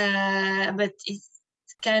exciting, but it's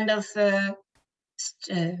kind of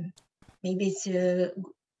maybe it's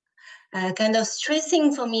kind of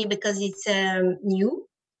stressing for me, because it's new,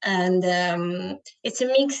 and it's a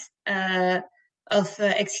mix of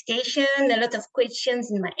excitation, a lot of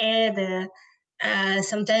questions in my head.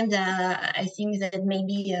 Sometimes I think that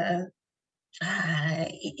maybe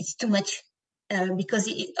it's too much, because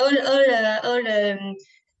it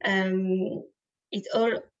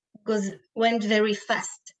all went very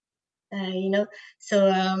fast, So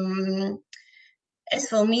as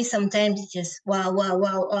for me, sometimes it's just wow, wow,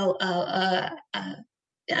 wow, wow.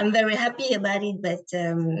 I'm very happy about it, but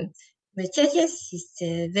yes, it's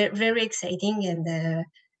very, very exciting,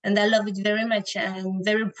 and I love it very much. I'm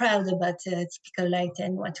very proud about Typical Light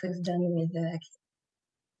and what we've done with.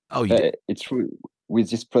 Oh, you did. It's true. With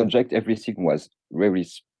this project, everything was very,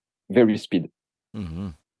 very speed.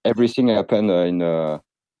 Mm-hmm. Everything happened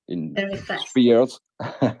in very fast. 3 years.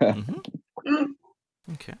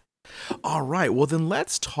 Okay. All right. Well, then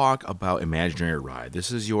let's talk about Imaginary Ride.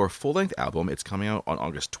 This is your full-length album. It's coming out on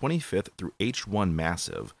August 25th through H1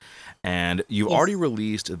 Massive, and you've already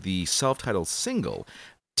released the self-titled single.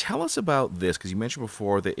 Tell us about this, because you mentioned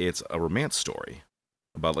before that it's a romance story,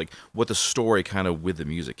 about like what the story kind of with the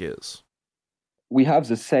music is. We have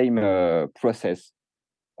the same process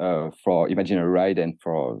for Imaginary Ride and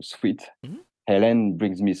for Sweet. Mm-hmm. Helen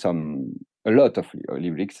brings me a lot of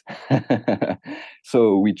lyrics.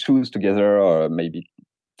 So we choose together maybe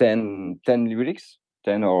 10 lyrics,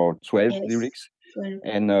 10 or 12 lyrics. 12.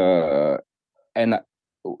 And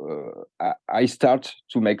I start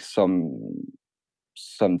to make some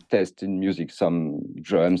test in music, some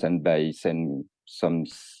drums and bass and some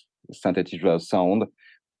synthesizer sound.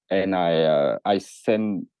 And I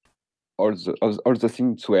send all the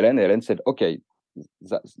things to Helen. Helen said, okay,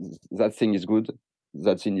 that thing is good.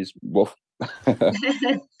 That thing is both.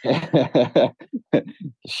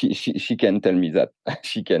 she can tell me that.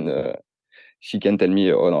 She can tell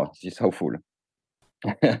me, oh no, this is helpful.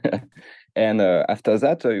 And after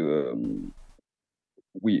that,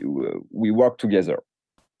 we work together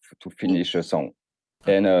to finish a song.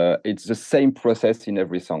 And it's the same process in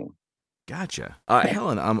every song. Gotcha.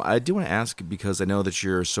 Helen, I do want to ask, because I know that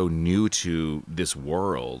you're so new to this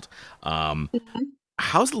world.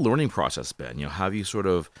 How's the learning process been? How have you sort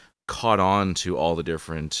of caught on to all the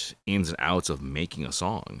different ins and outs of making a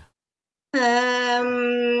song? I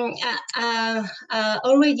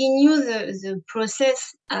already knew the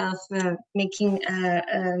process of making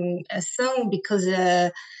a song, because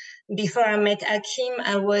before I met Hakim,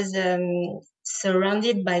 I was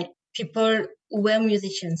surrounded by people who were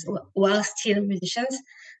musicians, who are still musicians.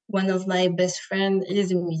 One of my best friends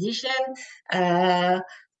is a musician. I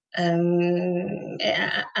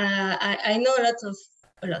know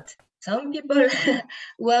a lot. Some people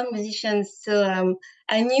who are musicians, so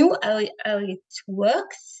I knew how it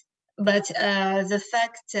works. But the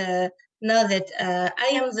fact now that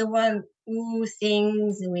I am the one who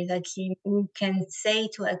sings with Hakim, who can say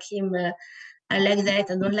to Hakim, I like that,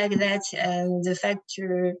 I don't like that, and the fact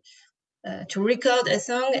to record a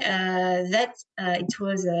song, that it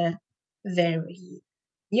was very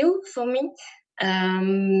new for me.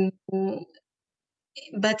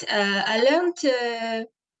 But I learned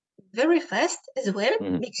very fast as well,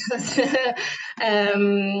 because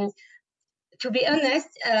to be honest,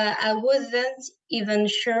 I wasn't even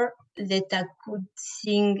sure that I could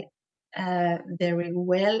sing very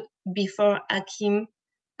well before Hakim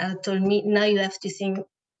told me, now you have to sing,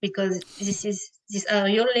 because these are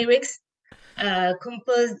your lyrics,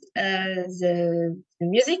 composed the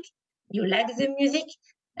music, you like the music.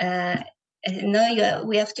 And now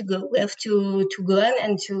we have to go. We have to go on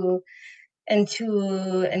and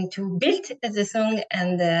to build the song,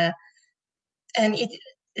 and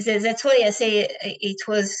that's why I say it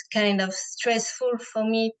was kind of stressful for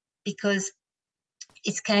me, because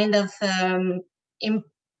it's kind of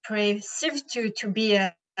impressive to be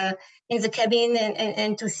in the cabin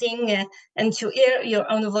and to sing and to hear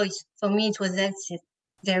your own voice. For me, it was that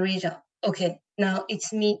there is okay, now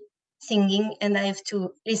it's me singing and I have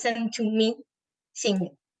to listen to me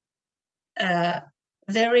sing.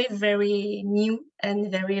 Very, very new and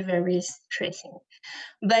very, very stressing.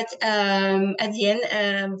 But at the end,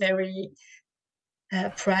 I'm very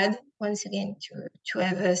proud once again to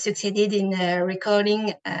have succeeded in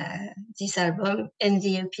recording this album and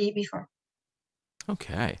the EP before.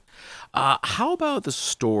 Okay. How about the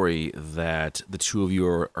story that the two of you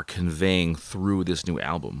are conveying through this new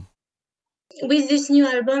album? With this new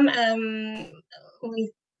album,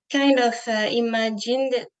 we kind of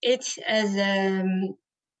imagined it as an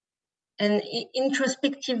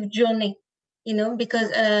introspective journey,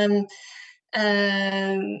 because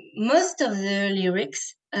most of the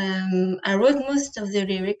lyrics, I wrote most of the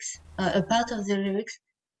lyrics, a part of the lyrics,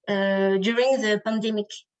 during the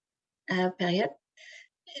pandemic period.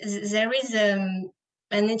 There is an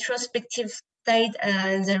introspective side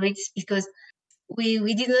in the lyrics, because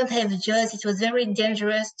we did not have jobs. It was very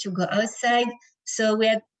dangerous to go outside, so we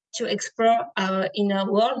had to explore our inner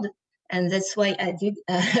world, and that's why I did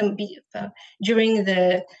during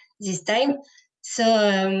this time.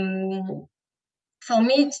 So for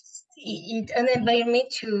me, it enabled me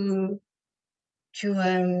to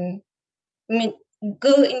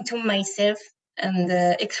go into myself and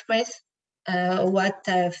express what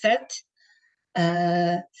I felt.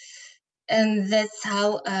 And that's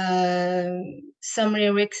how some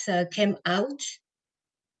lyrics came out.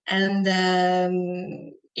 And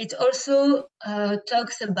it also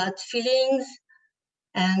talks about feelings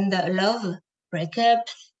and love,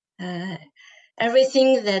 breakups,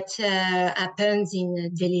 everything that happens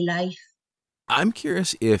in daily life. I'm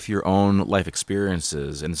curious if your own life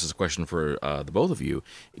experiences, and this is a question for the both of you,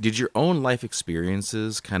 did your own life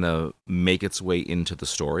experiences kind of make its way into the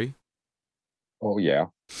story? Oh yeah.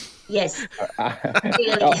 Yes. Oh,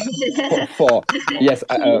 yes,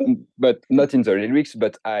 but not in the lyrics.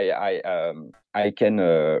 But I can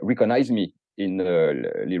recognize me in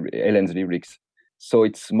Helen's lyrics. So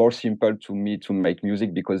it's more simple to me to make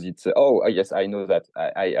music, because it's yes, I know that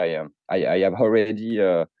I have already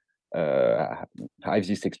have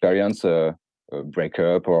this experience, break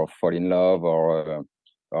up or fall in love, or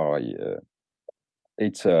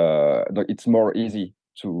it's more easy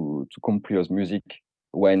to compose music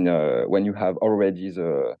when you have already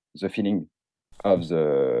the feeling of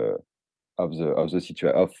the of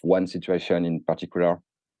one situation in particular.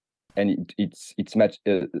 And it's much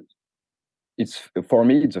it's for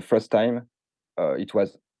me, it's the first time it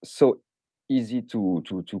was so easy to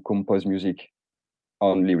compose music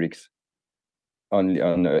on lyrics, on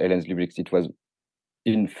Helen's lyrics. It was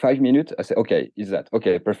in 5 minutes I said, okay, is that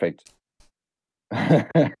okay, perfect.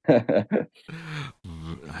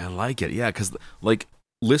 I like it, yeah, because like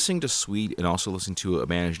listening to Sweet and also listening to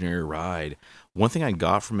Imaginary Ride, one thing I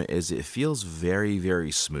got from it is it feels very,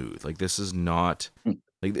 very smooth. Like this is not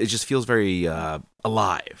like it just feels very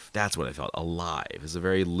alive. That's what I felt. Alive. It's a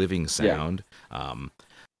very living Yeah. sound.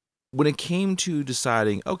 When it came to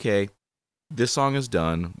deciding, okay, this song is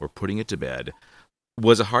done, we're putting it to bed,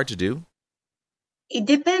 was it hard to do? It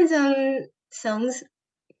depends on songs.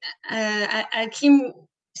 Akim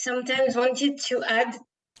sometimes wanted to add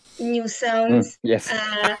new sounds. Yes.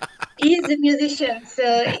 He's a musician,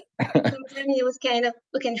 so sometimes he was kind of,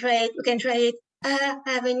 we can try it. I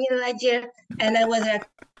have a new idea. And I was like,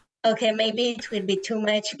 okay, maybe it will be too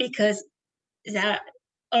much, because there are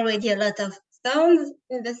already a lot of sounds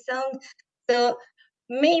in the song. So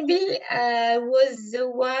maybe I was the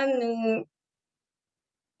one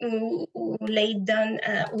who laid down,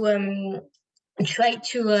 tried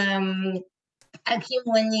to Akim,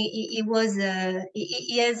 when he was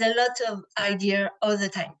he has a lot of idea all the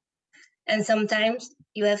time, and sometimes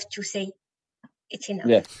you have to say it's enough.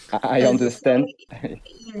 Yes, I understand.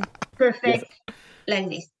 Is perfect like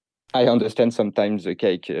this. I understand sometimes the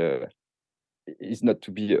cake is not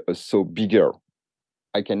to be so bigger.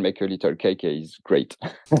 I can make a little cake, is great.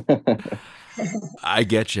 I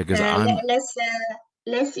get you, because I'm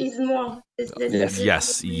Less is more.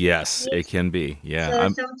 yes, it can be. Yeah,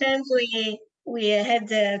 So sometimes we had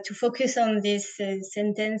to focus on this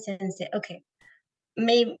sentence and say, okay,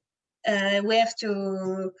 maybe we have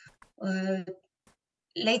to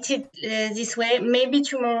let it this way. Maybe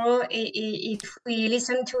tomorrow, if we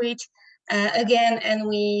listen to it again and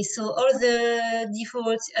we saw all the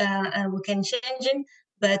defaults, and we can change it.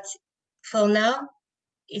 But for now,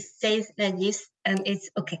 it stays like this, and it's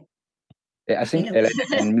okay. I think Ellen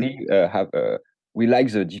and me we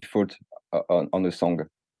like the default on a song.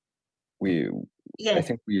 I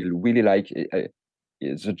think we really like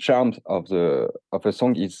the charm of a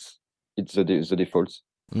song is the defaults.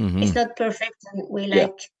 Mm-hmm. It's not perfect, and we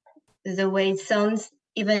like the way it sounds,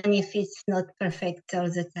 even if it's not perfect all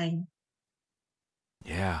the time.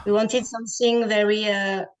 Yeah. We wanted something very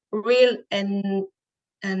real and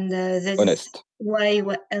that's honest. Why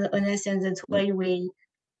honest, and that's why we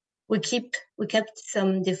kept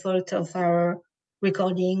some default of our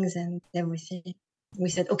recordings and everything. We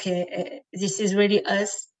said, okay, this is really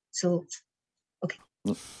us, so okay,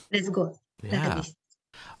 let's go. Yeah. Like this.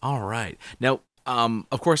 All right. Now,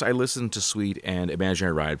 of course, I listened to Sweet and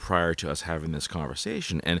Imaginary Ride prior to us having this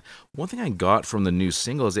conversation, and one thing I got from the new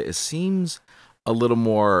single is it seems a little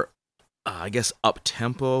more, I guess,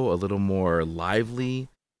 up-tempo, a little more lively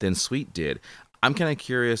than Sweet did. I'm kind of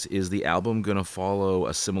curious, is the album going to follow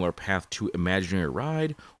a similar path to Imaginary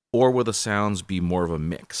Ride, or will the sounds be more of a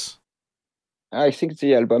mix? I think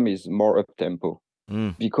the album is more up-tempo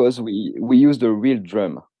because we use the real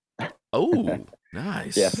drum. Oh,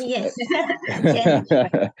 nice. Yes. Yes.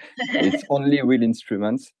 It's only real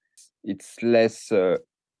instruments. It's less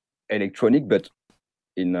electronic, but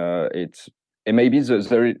it's and maybe the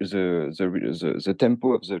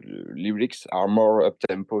tempo of the lyrics are more up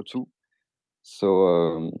tempo too.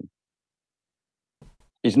 So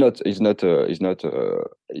it's not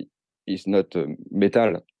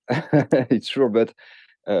metal. It's true, but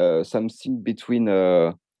something between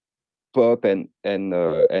pop and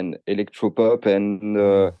electro pop,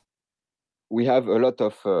 and we have a lot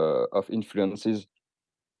of influences.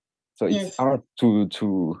 So it's hard to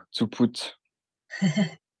put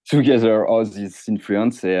together all these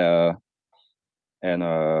influence, and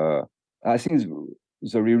I think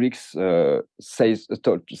the lyrics says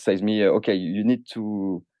me, okay, you need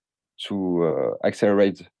to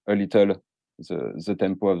accelerate a little the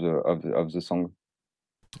tempo of the song.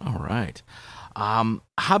 All right. How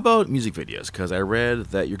about music videos? Because I read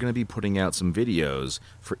that you're going to be putting out some videos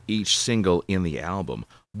for each single in the album.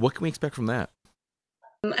 What can we expect from that?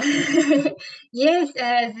 Yes,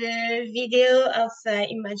 the video of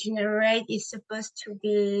Imaginary Ride is supposed to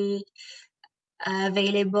be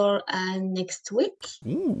available next week.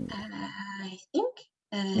 I think.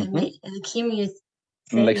 Kim, you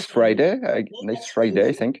said next Friday. Next Friday,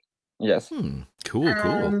 I think. Yes. Cool.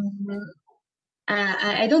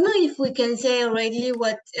 I don't know if we can say already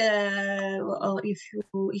what, or if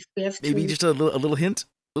we have maybe to... just a little hint.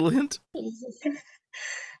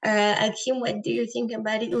 Kim, what do you think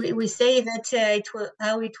about it? We say that it was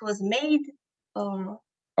how it was made, or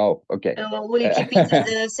okay. We'll keep it as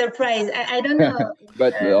a surprise. I don't know.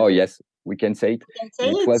 But yes, we can say it.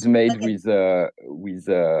 It was made with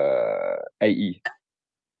AE.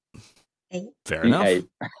 Fair enough.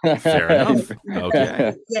 Fair enough.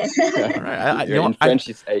 Okay. Yes. All right. In French,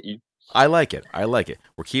 it's AE. I like it.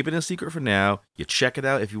 We're keeping it a secret for now. You check it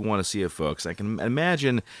out if you want to see it, folks. I can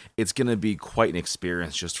imagine it's going to be quite an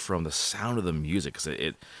experience just from the sound of the music,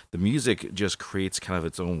 because the music just creates kind of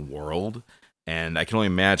its own world, and I can only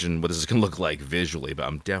imagine what this is going to look like visually. But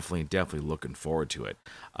I'm definitely looking forward to it.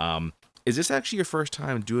 Is this actually your first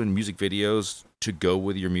time doing music videos to go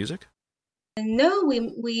with your music? No,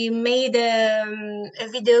 we made a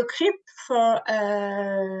video clip for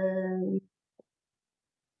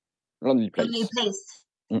Lonely Place.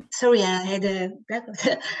 Sorry, I had a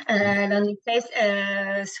Lonely Place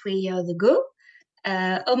 3 years ago.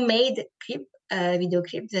 Homemade clip, video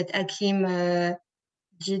clip that Hakim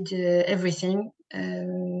did everything.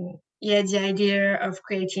 He had the idea of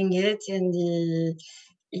creating it, and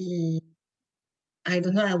he I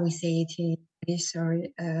don't know how we say it in English,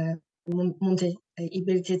 sorry. Monte. He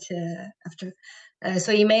built it after.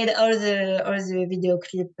 So he made all the video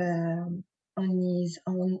clip on his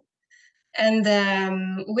own. And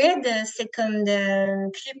we had the second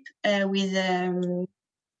clip with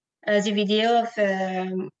the video of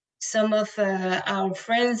some of our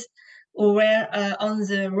friends who were on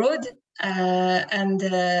the road, and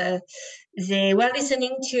they were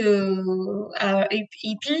listening to our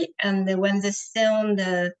EP, and when the song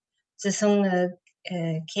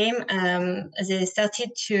came, they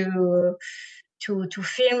started to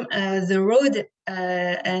film the road,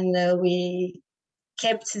 and we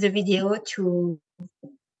kept the video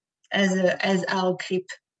as our clip.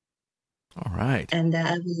 All right. And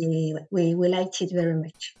we liked it very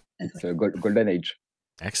much. It's a golden age.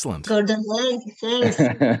 Excellent. Golden Age, thanks.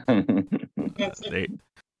 That's it.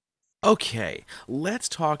 Okay, let's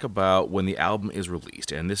talk about when the album is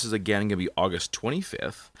released, and this is again going to be August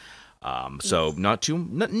 25th. So Yes. not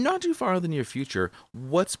too far in the near future.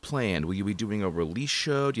 What's planned? Will you be doing a release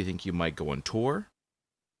show? Do you think you might go on tour?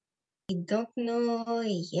 I don't know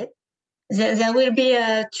yet. There will be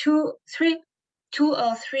two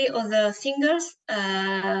or three other singles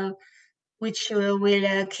which will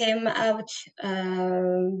came out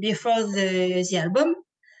before the album.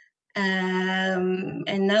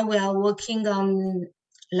 And now we are working on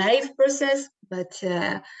live process, but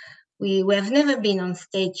we have never been on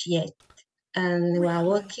stage yet, and we are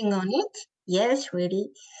working on it. Yes, really.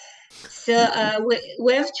 So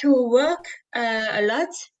we have to work a lot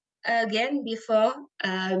again before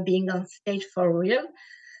being on stage for real.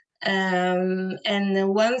 And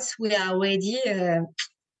once we are ready,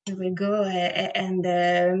 we will go and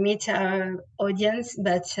meet our audience,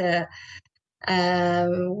 but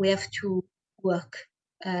we have to work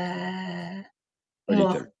A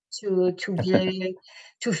more little. to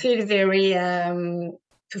feel very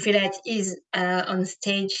to feel at ease on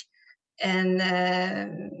stage. And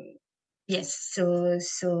yes, so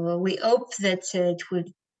we hope that it will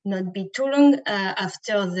not be too long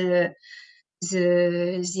after the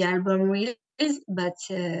album release, but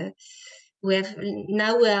we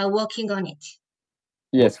are working on it.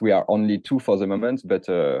 Yes, we are only two for the moment, but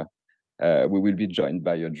we will be joined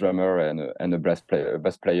by a drummer and a bass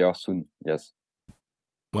player soon. Yes.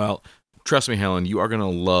 Well, trust me, Helen, you are going to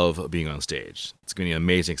love being on stage. It's going to be an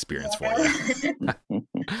amazing experience for you.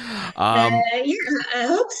 Yeah, I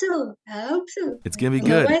hope so. It's going to be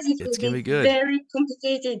good. Otherwise, it It's will going to be be good. very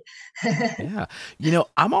complicated. Yeah.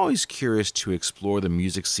 I'm always curious to explore the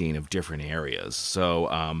music scene of different areas. So,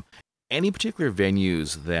 any particular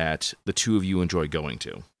venues that the two of you enjoy going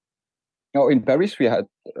to? Oh, in Paris, we had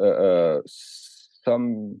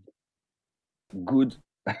some good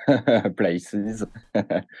places,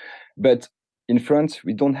 but in France,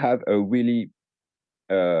 we don't have a really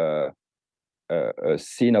a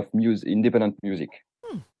scene of independent music.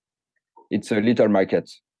 It's a little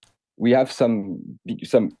market. We have some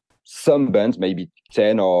bands, maybe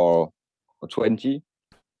 10 or 20.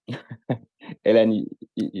 Helen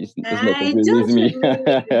is not agree with me.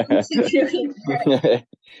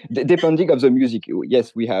 Depending of the music,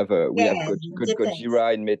 yes, we have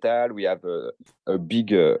Gojira in metal. We have a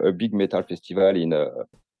big metal festival in the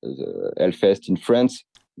Hellfest in France.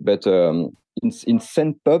 But in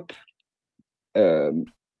synth pop,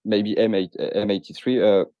 maybe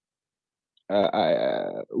M83.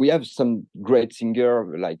 We have some great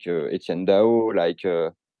singer like Etienne Dao, like.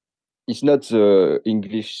 It's not the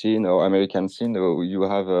English scene or American scene. You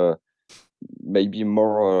have maybe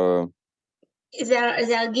more.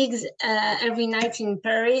 There are gigs every night in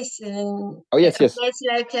Paris. Oh yes. It's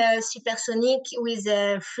like Supersonic with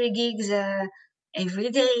free gigs every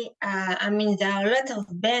day. I mean, there are a lot of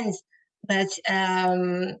bands, but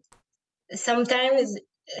sometimes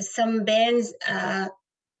some bands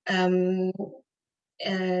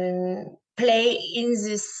play in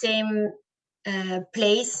the same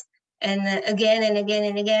place. And again and again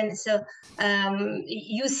and again. So sometimes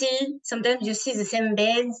you see the same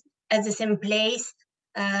bands at the same place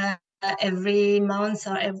every month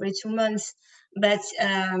or every 2 months. But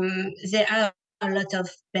there are a lot of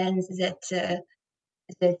bands that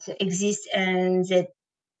exist and that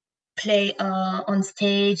play on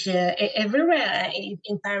stage everywhere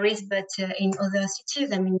in Paris, but in other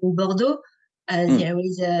cities. I mean, in Bordeaux, there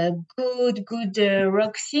is a good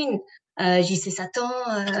rock scene. JC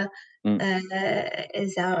Satan. There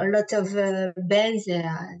are a lot of bands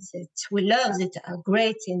that we love that are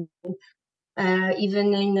great, and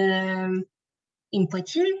even in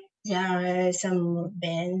Poitiers there are some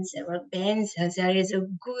bands, rock bands. There is a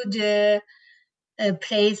good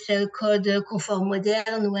place called Confort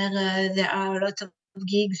Moderne where there are a lot of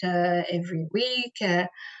gigs every week.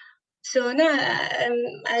 So no,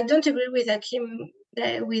 I don't agree with Hakim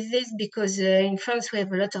with this, because in France we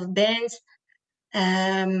have a lot of bands.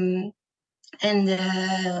 And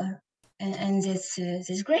that's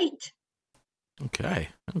great. Okay.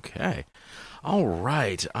 All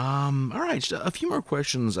right. Just a few more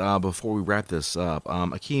questions before we wrap this up.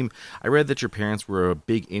 Akeem, I read that your parents were a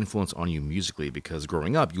big influence on you musically because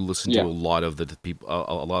growing up you listened to a lot of the people,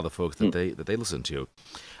 a lot of the folks that they listened to.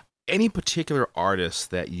 Any particular artists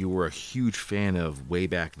that you were a huge fan of way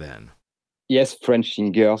back then? Yes, French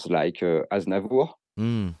singers like Aznavour.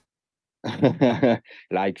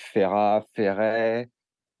 Like Ferrat, Ferret,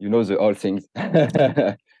 the old things.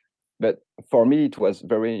 But for me, it was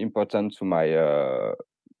very important to my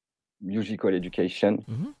musical education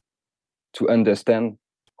Mm-hmm. to understand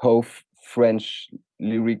how French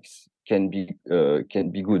lyrics can be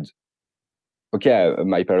good. Okay,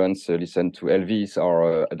 my parents listen to Elvis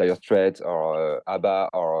or Dire Straits or ABBA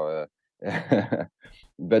or,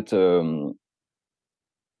 but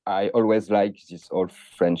I always like this old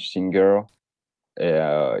French singer.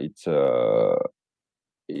 It's a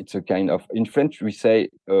kind of, in French we say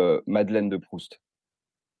Madeleine de Proust.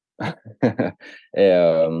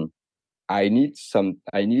 I need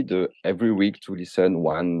every week to listen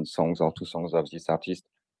one songs or two songs of this artist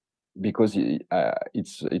because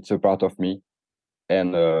it's a part of me.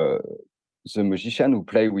 And the musicians who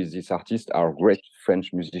play with this artist are great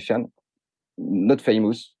French musicians, not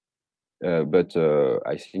famous, but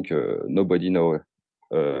I think nobody know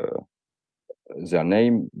their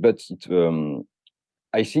name. But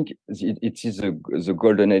I think it is the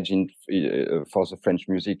golden age for the French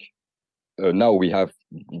music. Now we have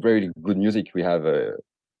very good music. We have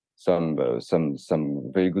some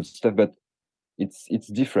very good stuff, but it's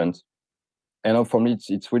different. And for me,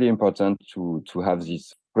 it's really important to have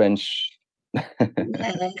this French.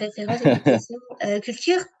 Référence, éducation,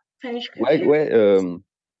 culture, French culture. Ouais,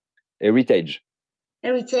 heritage.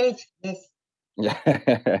 Heritage, yes. Yeah.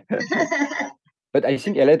 But I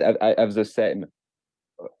think Eled have the same.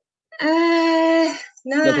 No,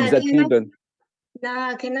 Not exactly, but no,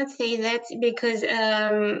 I cannot say that because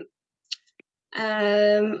there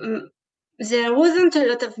wasn't a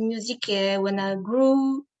lot of music when I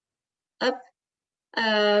grew up.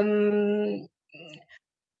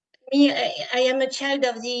 Me, I am a child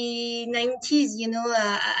of the 90s. You know,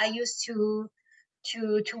 I used to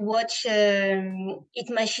watch Hit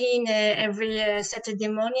Machine every Saturday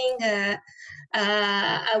morning.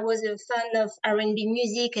 I was a fan of R&B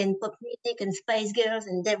music and pop music and Spice Girls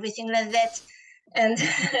and everything like that. And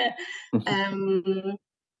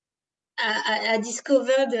I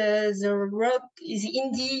discovered the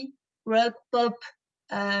indie rock pop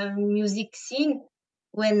music scene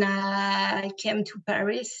when I came to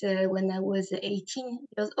Paris when I was 18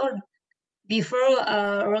 years old. Before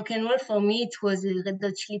rock and roll, for me, it was Red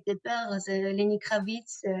Hot Chili Peppers, Lenny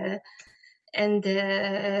Kravitz, and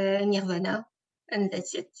Nirvana, and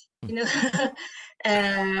that's it. You know.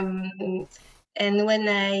 And when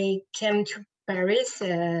I came to Paris,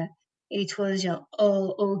 it was,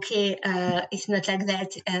 oh, okay, it's not like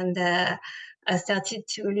that, and I started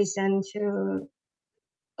to listen to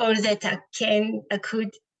all that I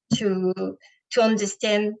could to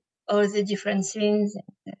understand all the different things.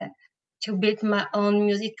 To build my own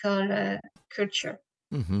musical culture.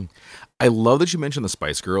 Mm-hmm. I love that you mentioned the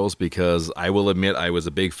Spice Girls because I will admit I was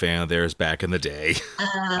a big fan of theirs back in the day.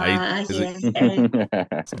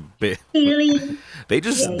 Really? They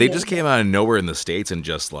just came out of nowhere in the States and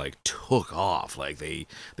just like took off. Like they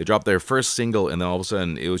dropped their first single and then all of a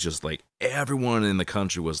sudden it was just like everyone in the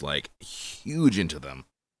country was like huge into them.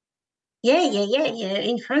 Yeah.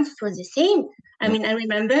 In France it was the same. I mean, I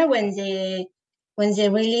remember when they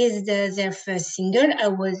released their first single, I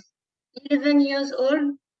was 11 years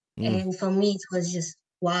old. And for me, it was just,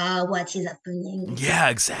 wow, what is happening? Yeah,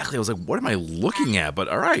 exactly. I was like, what am I looking at? But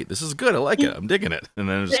all right, this is good. I like it. I'm digging it. And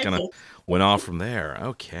then it just kind of went off from there.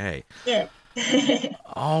 Okay. Yeah.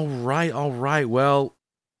 All right. Well,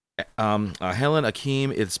 Helen,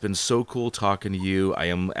 Akeem, it's been so cool talking to you. I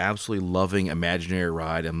am absolutely loving Imaginary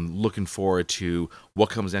Ride. I'm looking forward to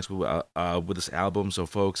what comes next with this album. So,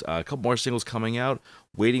 folks, a couple more singles coming out,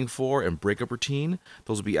 Waiting For and Breakup Routine.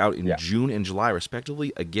 Those will be out in June and July,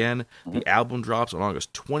 respectively. Again, the album drops on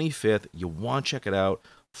August 25th. You want to check it out.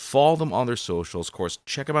 Follow them on their socials. Of course,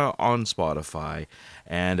 check them out on Spotify.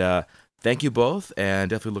 And thank you both,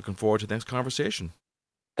 and definitely looking forward to the next conversation.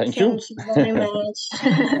 Thank you very much.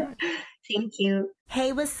 Thank you.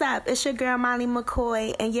 Hey, what's up? It's your girl Molly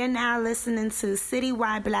McCoy, and you're now listening to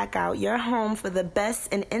Citywide Blackout, your home for the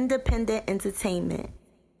best in independent entertainment.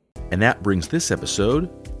 And that brings this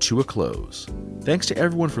episode to a close. Thanks to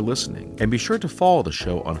everyone for listening, and be sure to follow the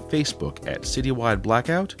show on Facebook at Citywide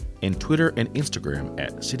Blackout and Twitter and Instagram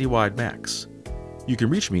at CitywideMax. You can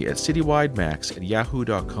reach me at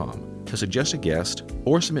citywidemax@yahoo.com to suggest a guest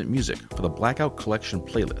or submit music for the Blackout Collection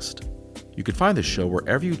playlist. You can find this show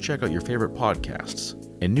wherever you check out your favorite podcasts,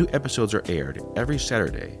 and new episodes are aired every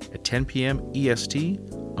Saturday at 10 p.m. EST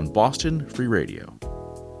on Boston Free Radio.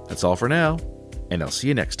 That's all for now, and I'll see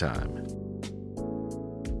you next time.